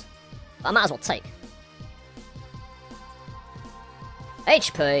actually want. But I might as well take.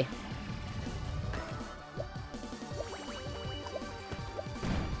 HP.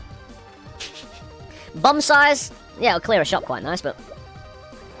 Bomb size? Yeah, it'll clear a shop quite nice, but...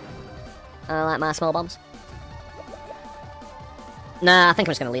 I like my small bombs. Nah, I think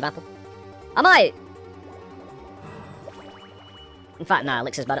I'm just gonna leave apple. I might... In fact, nah,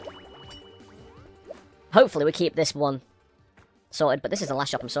 elixir's better. Hopefully we keep this one sorted, but this is the last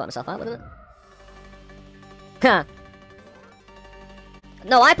shop I'm sorting myself out with, isn't it? Huh.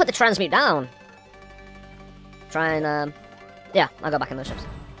 No, I put the transmute down. Try and, yeah, I'll go back in those shops.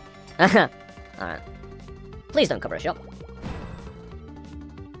 Alright. Please don't cover a shop.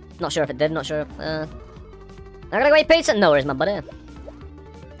 Not sure if it did, not sure if, I gotta go eat pizza? No worries, my buddy.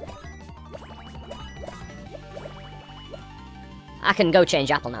 I can go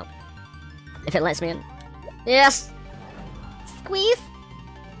change apple now. If it lets me in. Yes! Squeeze!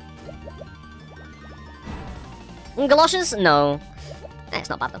 Galoshes? No. It's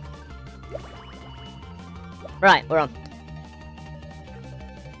not bad though. Right, we're on.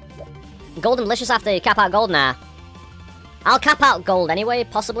 Gold and delicious after you cap out gold? Nah. I'll cap out gold anyway,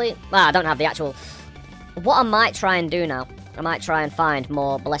 possibly. Well, I don't have the actual... What I might try and do now, I might try and find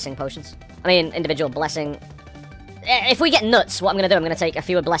more blessing potions. I mean, individual blessing... If we get nuts, what I'm going to do, I'm going to take a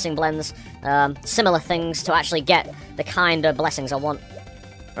few blessing blends, similar things to actually get the kind of blessings I want.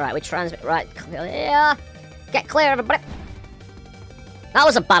 Right, we transmit... Right, yeah. Get clear, everybody. That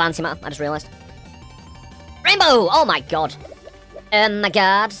was a bad antimatter, I just realised. Rainbow! Oh my god. Oh my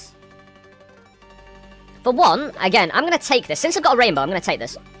god. For one, again, I'm going to take this. Since I've got a rainbow, I'm going to take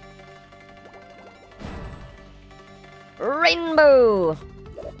this. Rainbow!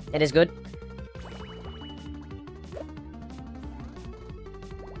 It is good.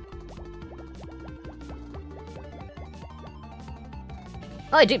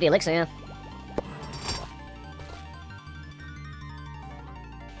 Oh, I duped the elixir, yeah.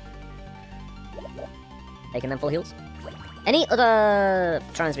 taking them full heals. Any other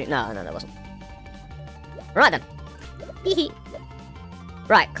transmute? No, there wasn't. Right then. Hee.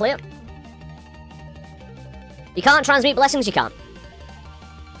 Right, clear. You can't transmute blessings, you can't.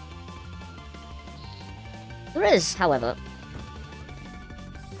 There is, however.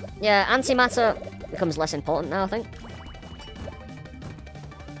 Yeah, antimatter becomes less important now, I think.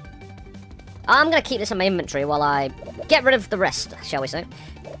 I'm gonna keep this in my inventory while I get rid of the rest, shall we say.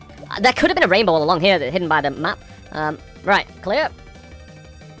 There could have been a rainbow all along here hidden by the map. Right, clear.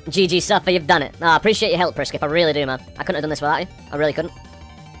 GG Suffer, you've done it. I appreciate your help, Priskip, I really do, man. I couldn't have done this without you. I really couldn't.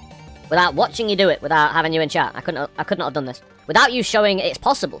 Without watching you do it, without having you in chat, I could not have done this. Without you showing it's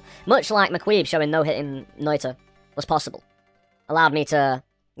possible, much like McQueeb showing no-hitting Noita was possible. Allowed me to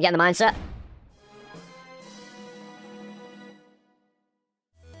get in the mindset.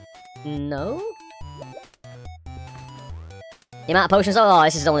 No? The amount of potions, oh,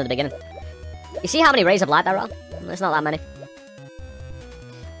 this is only the beginning. You see how many rays of light there are? There's not that many.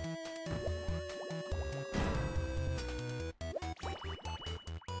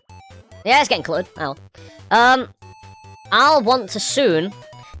 Yeah, it's getting cluttered. Oh. I'll want to soon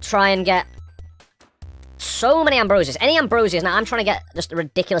try and get so many ambrosias. Any ambrosias. Now, I'm trying to get just a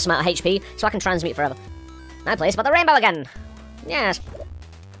ridiculous amount of HP so I can transmute forever. Now, please, about the rainbow again. Yes,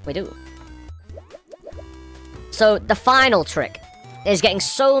 we do. So, the final trick is getting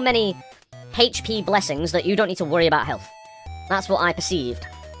so many HP blessings that you don't need to worry about health. That's what I perceived.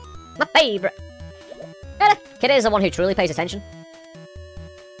 My favourite. Kid is the one who truly pays attention.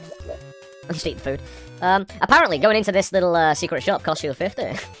 Just eat the food. Apparently, going into this little secret shop costs you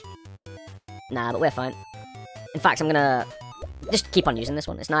 50. Nah, but we're fine. In fact, I'm gonna just keep on using this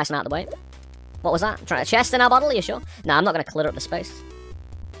one. It's nice and out of the way. What was that? Trying to chest in our bottle? Are you sure? Nah, I'm not gonna clutter up the space.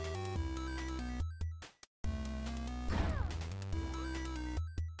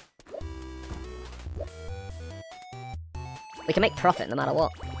 We can make profit no matter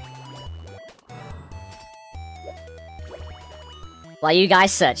what. While you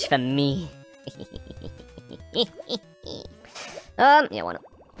guys search for me. Yeah, why not?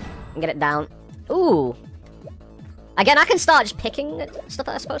 Get it down. Ooh. Again, I can start just picking stuff,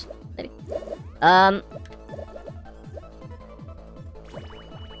 I suppose. Maybe.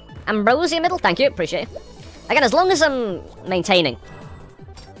 Ambrosia middle, thank you, appreciate it. Again, as long as I'm maintaining.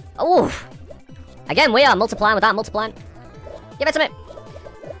 Ooh. Again, we are multiplying without multiplying. Give it to me.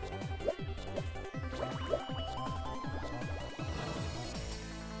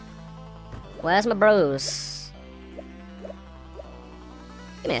 Where's my bros?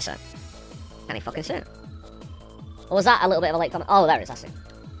 Give me a sec. Can he fucking see it? Or was that a little bit of a late comment? Oh, there it is, I see.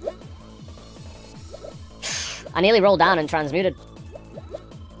 I nearly rolled down and transmuted.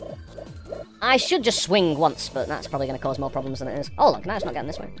 I should just swing once, but that's probably going to cause more problems than it is. Oh, look, now it's not getting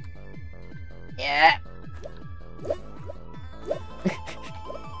this way. Yeah.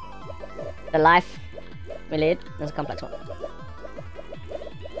 The life we lead is a complex one.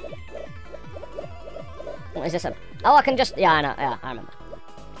 What is this? Oh, I can just... Yeah, I know. Yeah, I remember.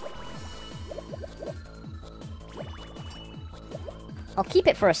 I'll keep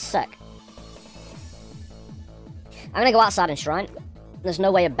it for a sec. I'm gonna go outside and shrine. There's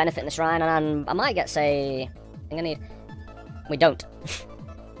no way of benefiting the shrine, and I might get, say... I think I need... We don't.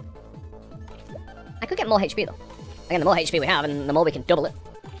 I could get more HP, though. Again, the more HP we have, and the more we can double it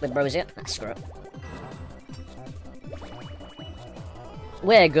with Brosia. Ah, screw it.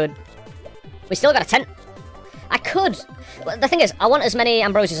 We're good. We still got a tent. I could. Well, the thing is, I want as many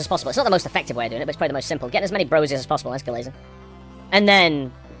ambrosias as possible. It's not the most effective way of doing it, but it's probably the most simple. Getting as many brosias as possible. Let's glazing. And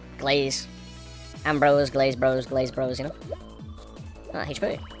then glaze. Ambrose, glaze bros, you know? Ah,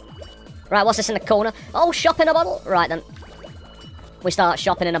 HP. Right, what's this in the corner? Oh, shop in a bottle. Right, then. We start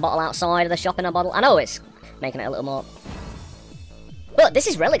shopping in a bottle outside of the shop in a bottle. I know it's making it a little more... But this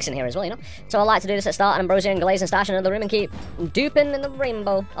is relics in here as well, you know? So I like to do this at start, and ambrosia and glaze and stash in another room and keep duping in the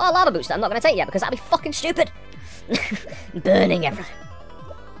rainbow. Oh, lava boost that I'm not going to take yet, because that'd be fucking stupid. Burning everything.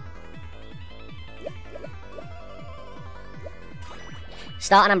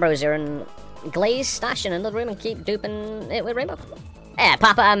 Start an ambrosia and glaze stash in another room and keep duping it with rainbow. Yeah,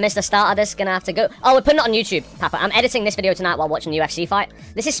 Papa, I missed the start of this, gonna have to go. Oh, we're putting it on YouTube, Papa. I'm editing this video tonight while watching the UFC fight.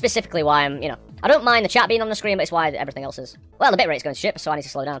 This is specifically why I'm, you know, I don't mind the chat being on the screen, but it's why everything else is. Well, the bitrate's going to shit, so I need to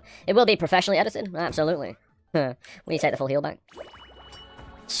slow down. It will be professionally edited, absolutely. We need to take the full heal back.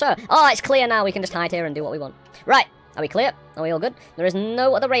 So, oh, it's clear now. We can just hide here and do what we want. Right, are we clear? Are we all good? There is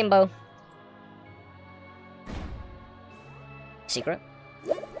no other rainbow. Secret.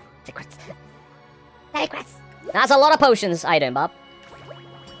 Secrets. Secrets. That's a lot of potions. How you doing, Bob?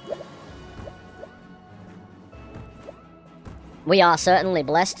 We are certainly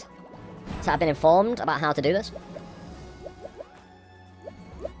blessed. So I've been informed about how to do this.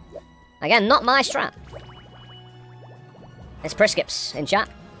 Again, not my strat. It's Priskip's in chat,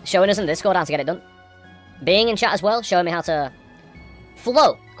 showing us in Discord how to get it done. Being in chat as well, showing me how to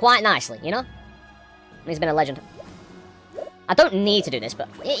flow quite nicely, you know? He's been a legend. I don't need to do this, but,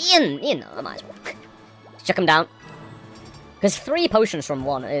 you know, I might as well. Chuck him down. Because 3 potions from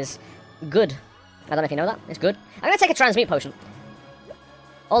 1 is good. I don't know if you know that. It's good. I'm going to take a transmute potion.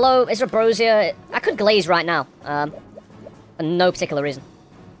 Although, is Ambrosia... I could glaze right now. For no particular reason.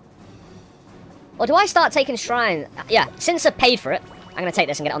 Or do I start taking shrine? Yeah, since I've paid for it, I'm going to take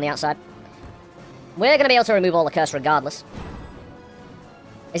this and get it on the outside. We're going to be able to remove all the curse regardless.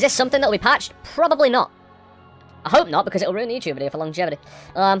 Is this something that will be patched? Probably not. I hope not, because it'll ruin the YouTube video for longevity.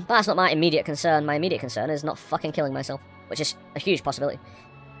 But that's not my immediate concern. My immediate concern is not fucking killing myself, which is a huge possibility.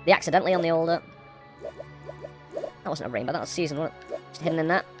 The accidentally on the old... that wasn't a rainbow, that was season, wasn't it? Just hidden in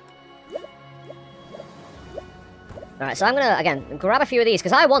that. Alright, so I'm gonna, again, grab a few of these,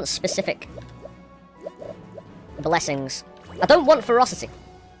 because I want specific blessings. I don't want ferocity.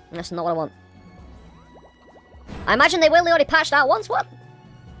 That's not what I want. I imagine they will. They already patched out once. What?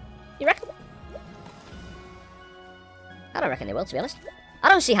 You reckon? I don't reckon they will, to be honest. I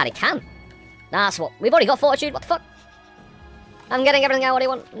don't see how they can. That's what. We've already got Fortitude. What the fuck? I'm getting everything I already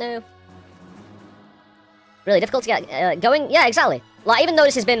want. No. Really difficult to get going? Yeah, exactly. Like, even though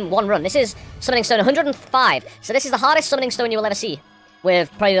this has been one run, this is Summoning Stone 105. So this is the hardest Summoning Stone you will ever see.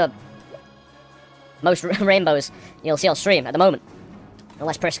 With probably the most rainbows you'll see on stream at the moment.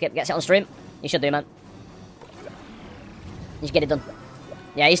 Unless Priskip gets it on stream. You should do, man. You should get it done.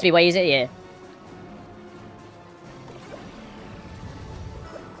 Yeah, it used to be way easier, yeah.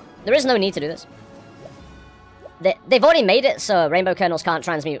 There is no need to do this. They've already made it so rainbow kernels can't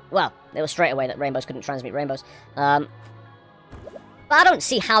transmute... Well, it was straight away that rainbows couldn't transmute rainbows. But I don't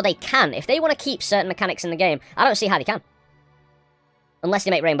see how they can. If they want to keep certain mechanics in the game, I don't see how they can. Unless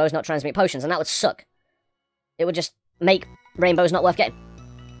they make rainbows not transmute potions, and that would suck. It would just make rainbows not worth getting.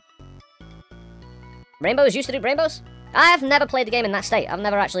 Rainbows used to do rainbows? I have never played the game in that state. I've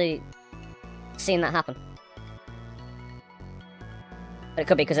never actually seen that happen. But it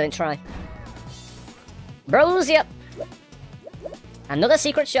could be because I didn't try. Bros, yep. Another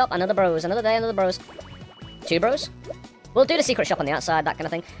secret shop, another bros, another day, another bros. 2 bros? We'll do the secret shop on the outside, that kind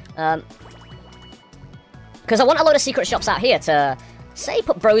of thing. Because I want a load of secret shops out here to, say,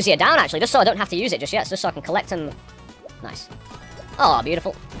 put Brosia down, actually, just so I don't have to use it just yet, just so I can collect and... Nice. Oh,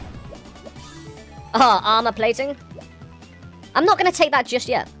 beautiful. Oh, armor plating. I'm not going to take that just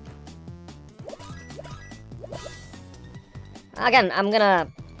yet. Again, I'm going to...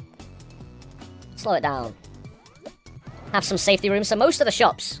 slow it down. Have some safety rooms, so most of the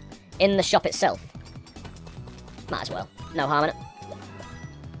shops in the shop itself. Might as well. No harm in it.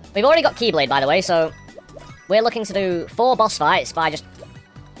 We've already got Keyblade, by the way, so... We're looking to do 4 boss fights by just,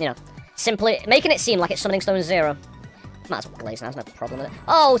 you know, simply making it seem like it's Summoning Stone 0. Might as well glaze now, there's no problem with it.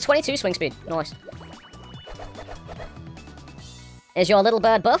 Oh, 22 swing speed. Nice. Is your little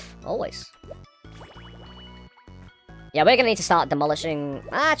bird buff? Always. Yeah, we're gonna need to start demolishing...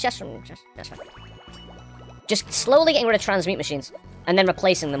 chest from... Chest fine. Just slowly getting rid of transmute machines. And then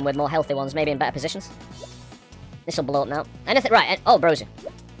replacing them with more healthy ones, maybe in better positions. This'll blow up now. Anything... Right, oh, Brosia.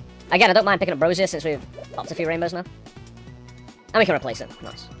 Again, I don't mind picking up Brosia since we've popped a few rainbows now. And we can replace it.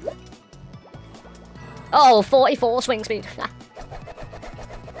 Nice. Oh, 44 swing speed.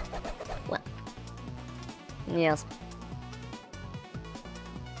 Well. Yes.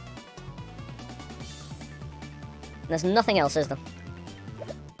 There's nothing else, is there?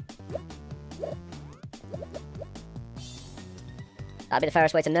 That'd be the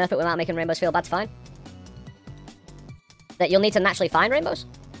fairest way to nerf it without making rainbows feel bad to find. That you'll need to naturally find rainbows.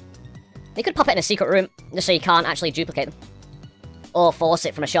 You could pop it in a secret room, just so you can't actually duplicate them. Or force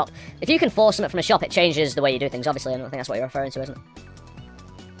it from a shop. If you can force them from a shop, it changes the way you do things, obviously. I don't think that's what you're referring to, isn't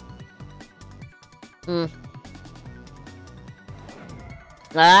it?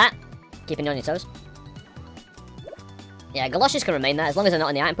 Keeping you on your toes. Yeah, galoshes can remain there, as long as they're not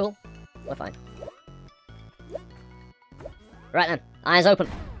in the item pool. We're fine. Right then, eyes open.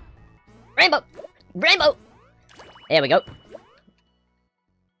 Rainbow! Rainbow! Here we go.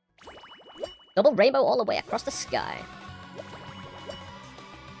 Double rainbow all the way across the sky.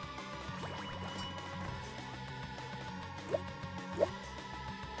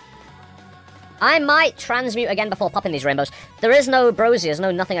 I might transmute again before popping these rainbows. There is no Brosia, there's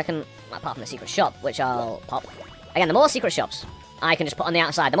no nothing I can... Apart from the secret shop, which I'll pop. Again, the more secret shops I can just put on the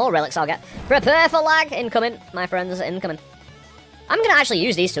outside, the more relics I'll get. Prepare for lag! Incoming, my friends, incoming. I'm going to actually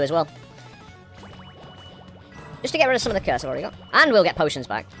use these two as well. Just to get rid of some of the curse I've already got. And we'll get potions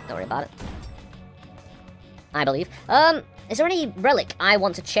back. Don't worry about it. I believe. Is there any relic I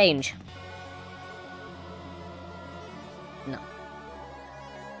want to change? No.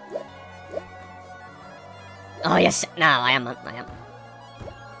 Oh, yes. No, I am.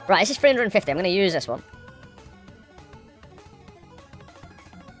 Right, this is 350. I'm going to use this one.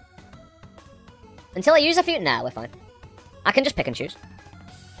 Until I use a few... Nah, we're fine. I can just pick and choose.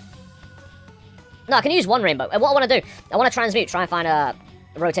 No, I can use one rainbow. What I want to do, I want to transmute, try and find a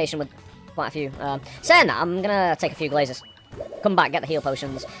rotation with quite a few. Saying that, I'm going to take a few glazes. Come back, get the heal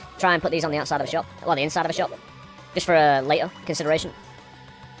potions. Try and put these on the outside of a shop. Well, the inside of a shop. Just for a later consideration.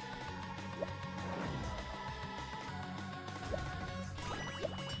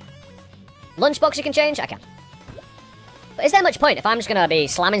 Lunchbox you can change? I can. But is there much point if I'm just going to be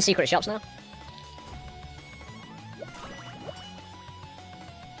slamming secret shops now?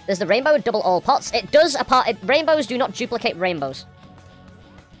 Does the rainbow double all pots? It does rainbows do not duplicate rainbows.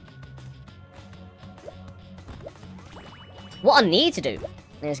 What I need to do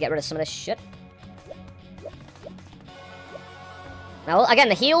is get rid of some of this shit. Now, again,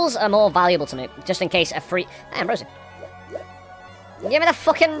 the heals are more valuable to me, just in case a free... Hey, Ambrosia. Give me the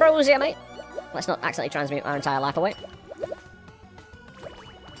fucking Ambrosia, mate. Let's not accidentally transmute our entire life away.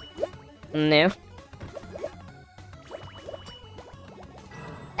 No.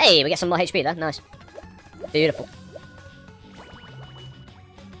 Hey, we get some more HP there. Nice. Beautiful.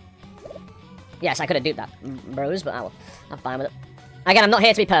 Yes, I could have duped that, bros, but I'm fine with it. Again, I'm not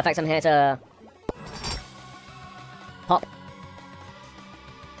here to be perfect. I'm here to... pop.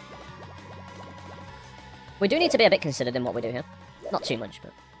 We do need to be a bit considered in what we do here. Not too much,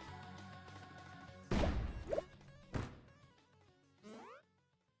 but...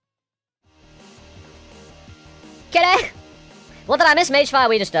 Kitty! What did I miss, Magefire?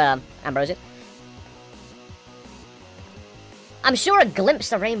 We just, Ambrosia. I'm sure I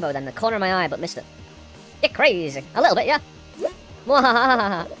glimpsed a rainbow then, the corner of my eye, but missed it. You're crazy. A little bit, yeah.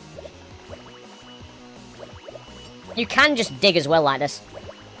 You can just dig as well like this.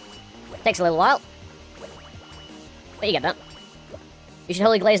 Takes a little while. But you get that. You should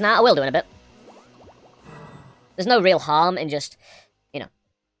Holy Glaze now. I will do in a bit. There's no real harm in just, you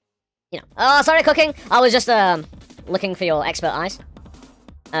know. Oh, sorry, cooking. I was just, looking for your expert eyes.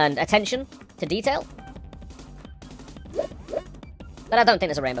 And attention to detail. But I don't think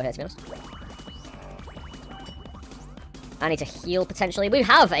there's a rainbow here, to be honest. I need to heal, potentially. We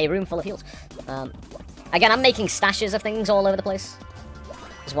have a room full of heals. Again, I'm making stashes of things all over the place.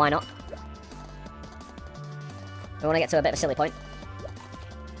 Because why not? We want to get to a bit of a silly point.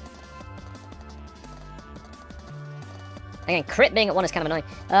 Again, crit being at 1 is kind of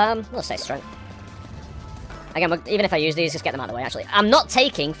annoying. Let's say strength. Again, even if I use these, just get them out of the way, actually. I'm not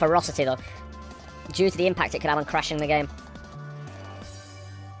taking ferocity, though. Due to the impact it could have on crashing the game.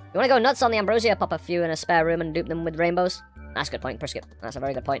 You want to go nuts on the Ambrosia, pop a few in a spare room and dupe them with rainbows? That's a good point, Priskip. That's a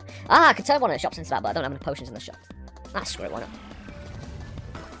very good point. Ah, I could turn one of the shops into that, but I don't have any potions in the shop. Ah, screw it, why not?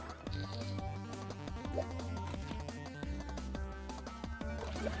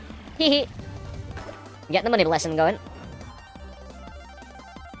 Hee Get the money blessing going.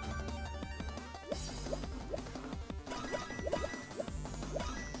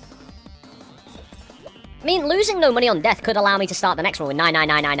 I mean, losing no money on death could allow me to start the next one with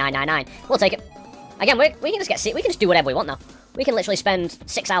 9999999. We'll take it. Again, we can just we can just do whatever we want now. We can literally spend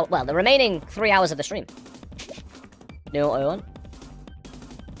 6 hours, well, the remaining 3 hours of the stream. Do what we want.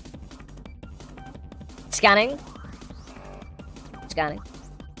 Scanning. Scanning.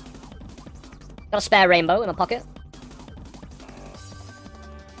 Got a spare rainbow in my pocket.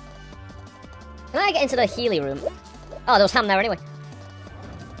 Can I get into the Healy room? Oh, there was ham there anyway.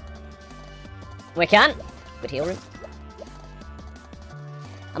 We can. Good heal room.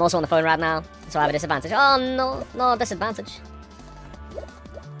 I'm also on the phone right now, so I have a disadvantage. Oh no, no disadvantage.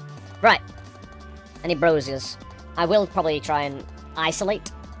 Right. Any brosiers? I will probably try and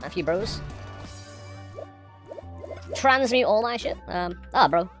isolate a few bros. Transmute all my shit.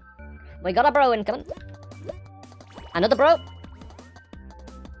 Bro. We got a bro incoming. Another bro.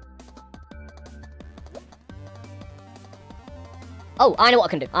 Oh, I know what I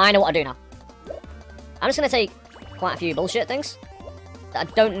can do. I know what I do now. I'm just going to take quite a few bullshit things that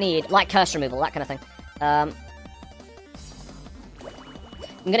I don't need, like curse removal, that kind of thing. I'm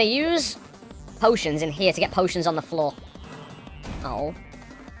going to use potions in here to get potions on the floor. Oh.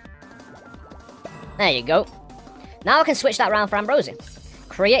 There you go. Now I can switch that around for Ambrosia.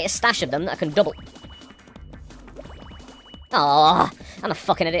 Create a stash of them that I can double. Oh, I'm a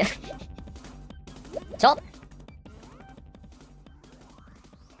fucking idiot. Top.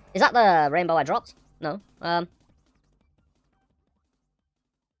 Is that the rainbow I dropped? No.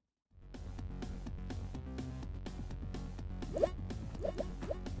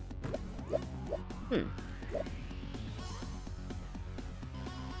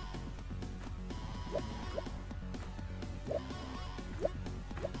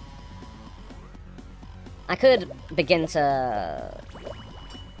 I could begin to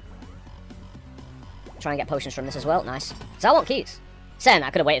try and get potions from this as well. Nice. So I want keys. Saying that,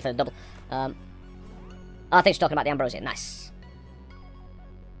 I could have waited for the double. Oh, I think she's talking about the ambrosia. Nice.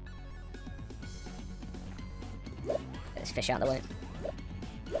 Get this fish out of the way.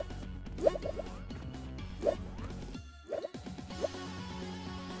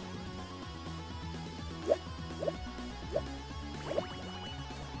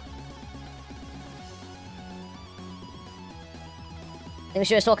 Think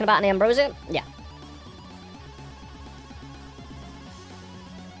she was talking about the ambrosia? Yeah.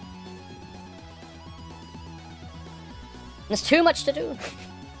 There's too much to do.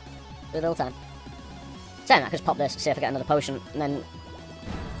 With little time. Saying that, I could just pop this, see if I get another potion, and then...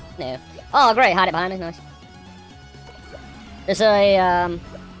 No. Oh, great, hide it behind me, nice. There's a,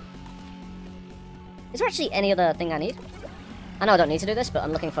 Is there actually any other thing I need? I know I don't need to do this, but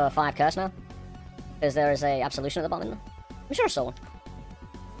I'm looking for 5 curse now. Because there is a absolution at the bottom, isn't there? I'm sure I saw one.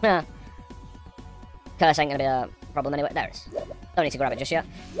 Yeah. Curse ain't gonna be a problem anyway. There it is. Don't need to grab it just yet.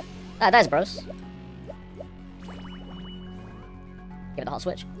 There's bros. Give it the hot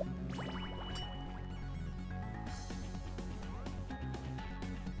switch.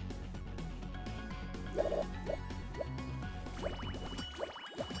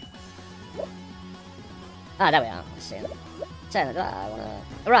 There we are. Let's see.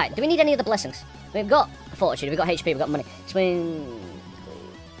 Right, do we need any of the blessings? We've got fortitude, we've got HP, we've got money. Swing.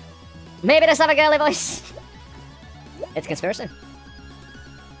 Maybe let's have a girly voice. It's conspiracy.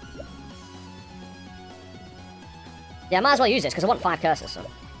 Yeah, I might as well use this because I want 5 curses. So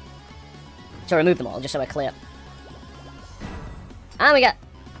to remove them all, just so we're clear. And we get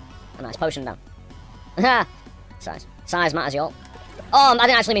a nice potion down. Size. Size matters, y'all. Oh, I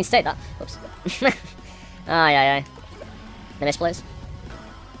didn't actually mean to state that. Oops. Aye. The misplays.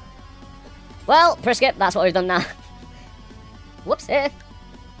 Well, Priskip, that's what we've done now. Whoops.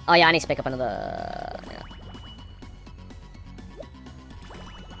 Oh yeah, I need to pick up another... Yeah.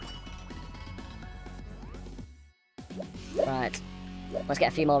 Right. Let's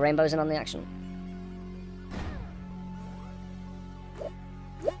get a few more rainbows in on the action.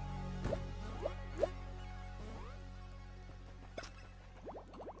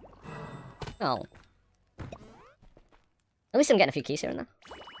 Oh. At least I'm getting a few keys here and there.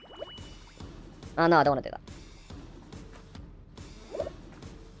 Oh no, I don't want to do that.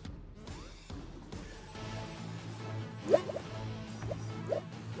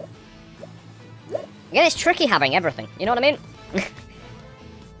 Again, it's tricky having everything, you know what I mean?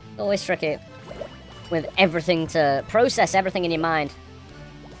 Always tricky with everything to process everything in your mind.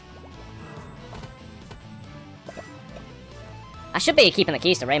 I should be keeping the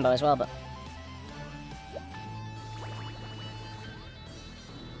keys to Rainbow as well, but...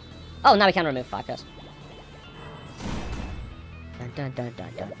 Oh, now we can remove 5 curse. Dun dun dun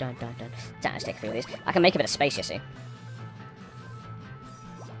dun dun dun dun. Damn, let's take a few of these. I can make a bit of space, you see.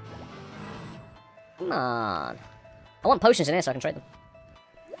 Come on. I want potions in here so I can trade them.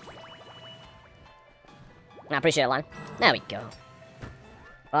 I appreciate it, line. There we go.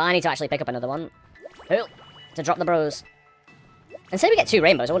 Well, I need to actually pick up another one. Cool. To drop the bros. And say we get 2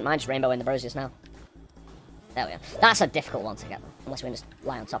 rainbows. I wouldn't mind just rainbowing the bros just now. There we go. That's a difficult one to get, though. Unless we can just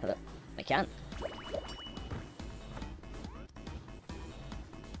lie on top of it. We can.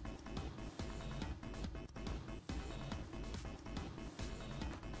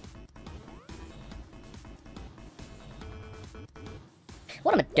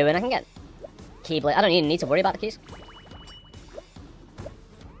 What am I doing? I can get Keyblade. I don't even need to worry about the keys.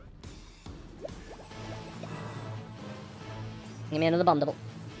 Give me another bomb double.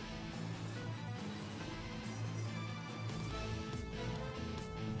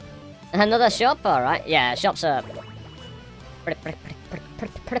 Another shop? Alright. Yeah, shops are pretty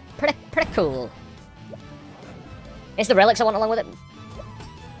cool. It's the relics I want along with it.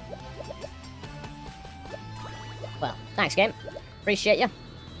 Well, thanks, game. Appreciate you.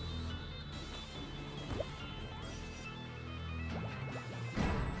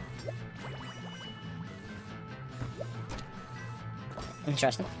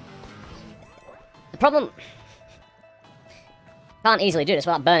 Interesting. The problem... Can't easily do this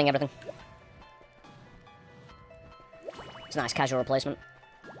without burning everything. It's a nice casual replacement.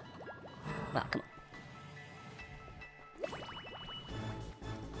 Well, come on.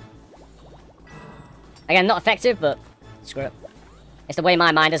 Again, not effective, but screw it. It's the way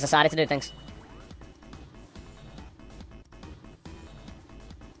my mind has decided to do things.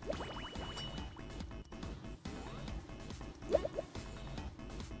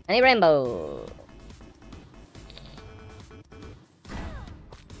 Any rainbow?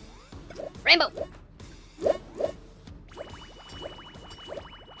 Rainbow!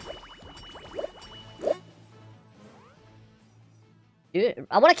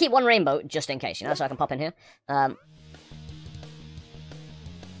 I want to keep one rainbow just in case, you know, so I can pop in here.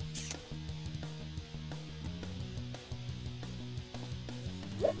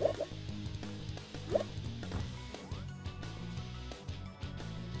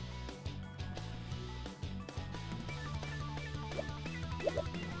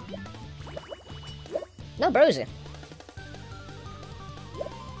 No brosy.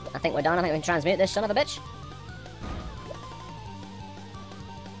 I think we're done. I think we can transmute this son of a bitch.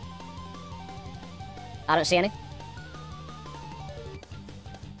 I don't see any.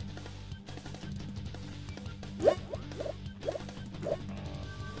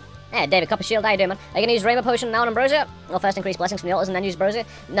 Hey, David, Copper Shield, how you doing, man? Are you gonna use Rainbow Potion now on Ambrosia? Or first increase blessings from the altars and then use Ambrosia?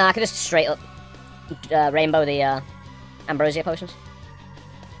 Nah, I could just straight up Rainbow the Ambrosia potions.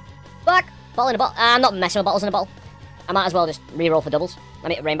 Fuck! Bottle in a bottle. I'm not messing with bottles in a bottle. I might as well just reroll for doubles. I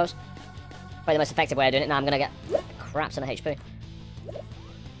mean, rainbows. Probably the most effective way of doing it. Now I'm gonna get craps on the HP.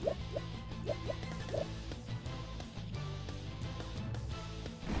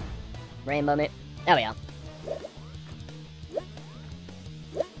 Rainbow, mate. There we are.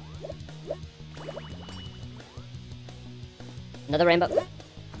 Another rainbow.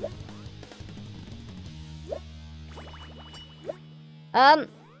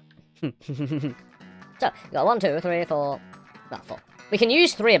 So, we got 1, 2, 3, 4. Not 4. We can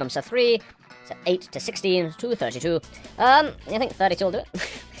use 3 of them, so 3, so 8 to 16 to 32. I think 32 will do it.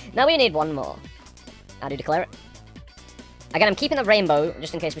 Now we need 1 more. How do you declare it? Again, I'm keeping the rainbow,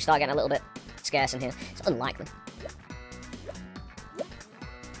 just in case we start getting a little bit scarce in here. It's unlikely.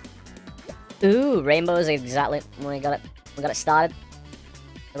 Ooh, rainbows exactly. We got it started.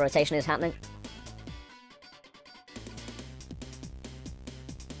 The rotation is happening.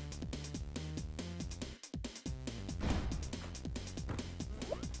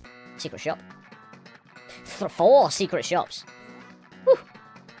 Secret shop. 4 secret shops. Whew.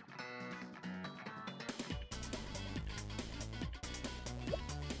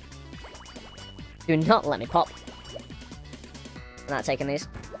 Do not let me pop. I'm not taking these.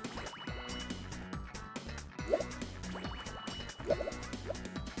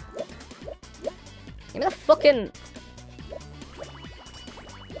 Give me the fucking...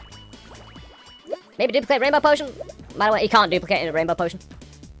 Maybe duplicate rainbow potion? By the way, you can't duplicate a rainbow potion.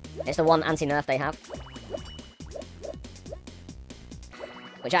 It's the one anti-nerf they have.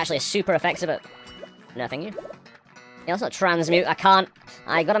 Which actually is super effective at nerfing you. Yeah, let's not transmute.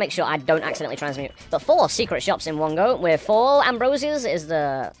 I gotta make sure I don't accidentally transmute. But 4 secret shops in one go with 4 ambrosias is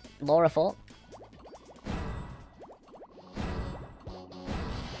the Laura 4.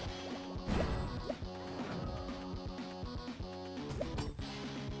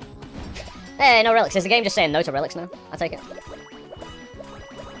 Hey, no relics. Is the game just saying no to relics now? I take it.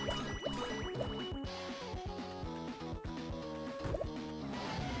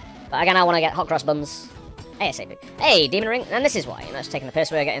 But again, I want to get hot cross buns ASAP. Hey, demon ring, and this is why. You know, just taking the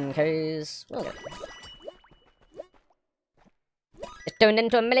piss we're getting, because we'll go. It's turned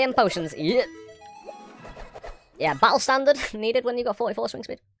into a million potions. Yeah. Yeah, battle standard needed when you got 44 swing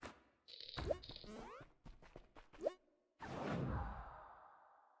speed.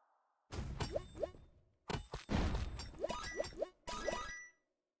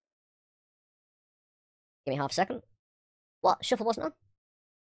 Give me half a second. What? Shuffle wasn't on?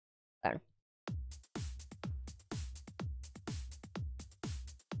 Fair enough.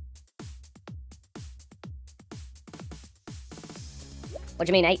 What do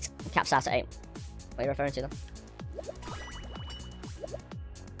you mean 8? Cap starts at 8. What are you referring to, though?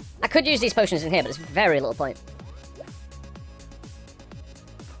 I could use these potions in here, but there's very little point.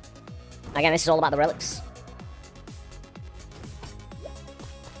 Again, this is all about the relics.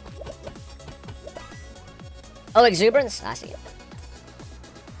 Oh, exuberance? I see it.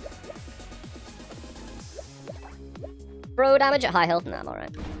 Bro damage at high health? Nah, I'm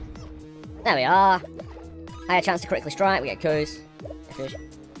alright. There we are. Higher chance to critically strike, we get Qs.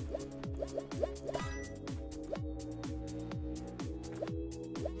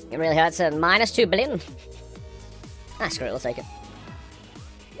 It really hurts. Minus 2 billion. Ah, screw it, we'll take it.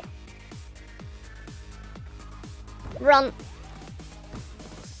 Run!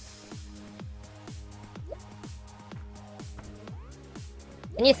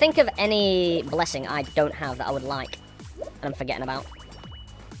 Can you think of any blessing I don't have that I would like, and I'm forgetting about?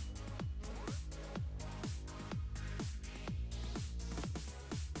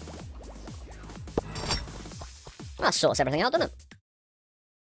 That sorts everything out, doesn't it?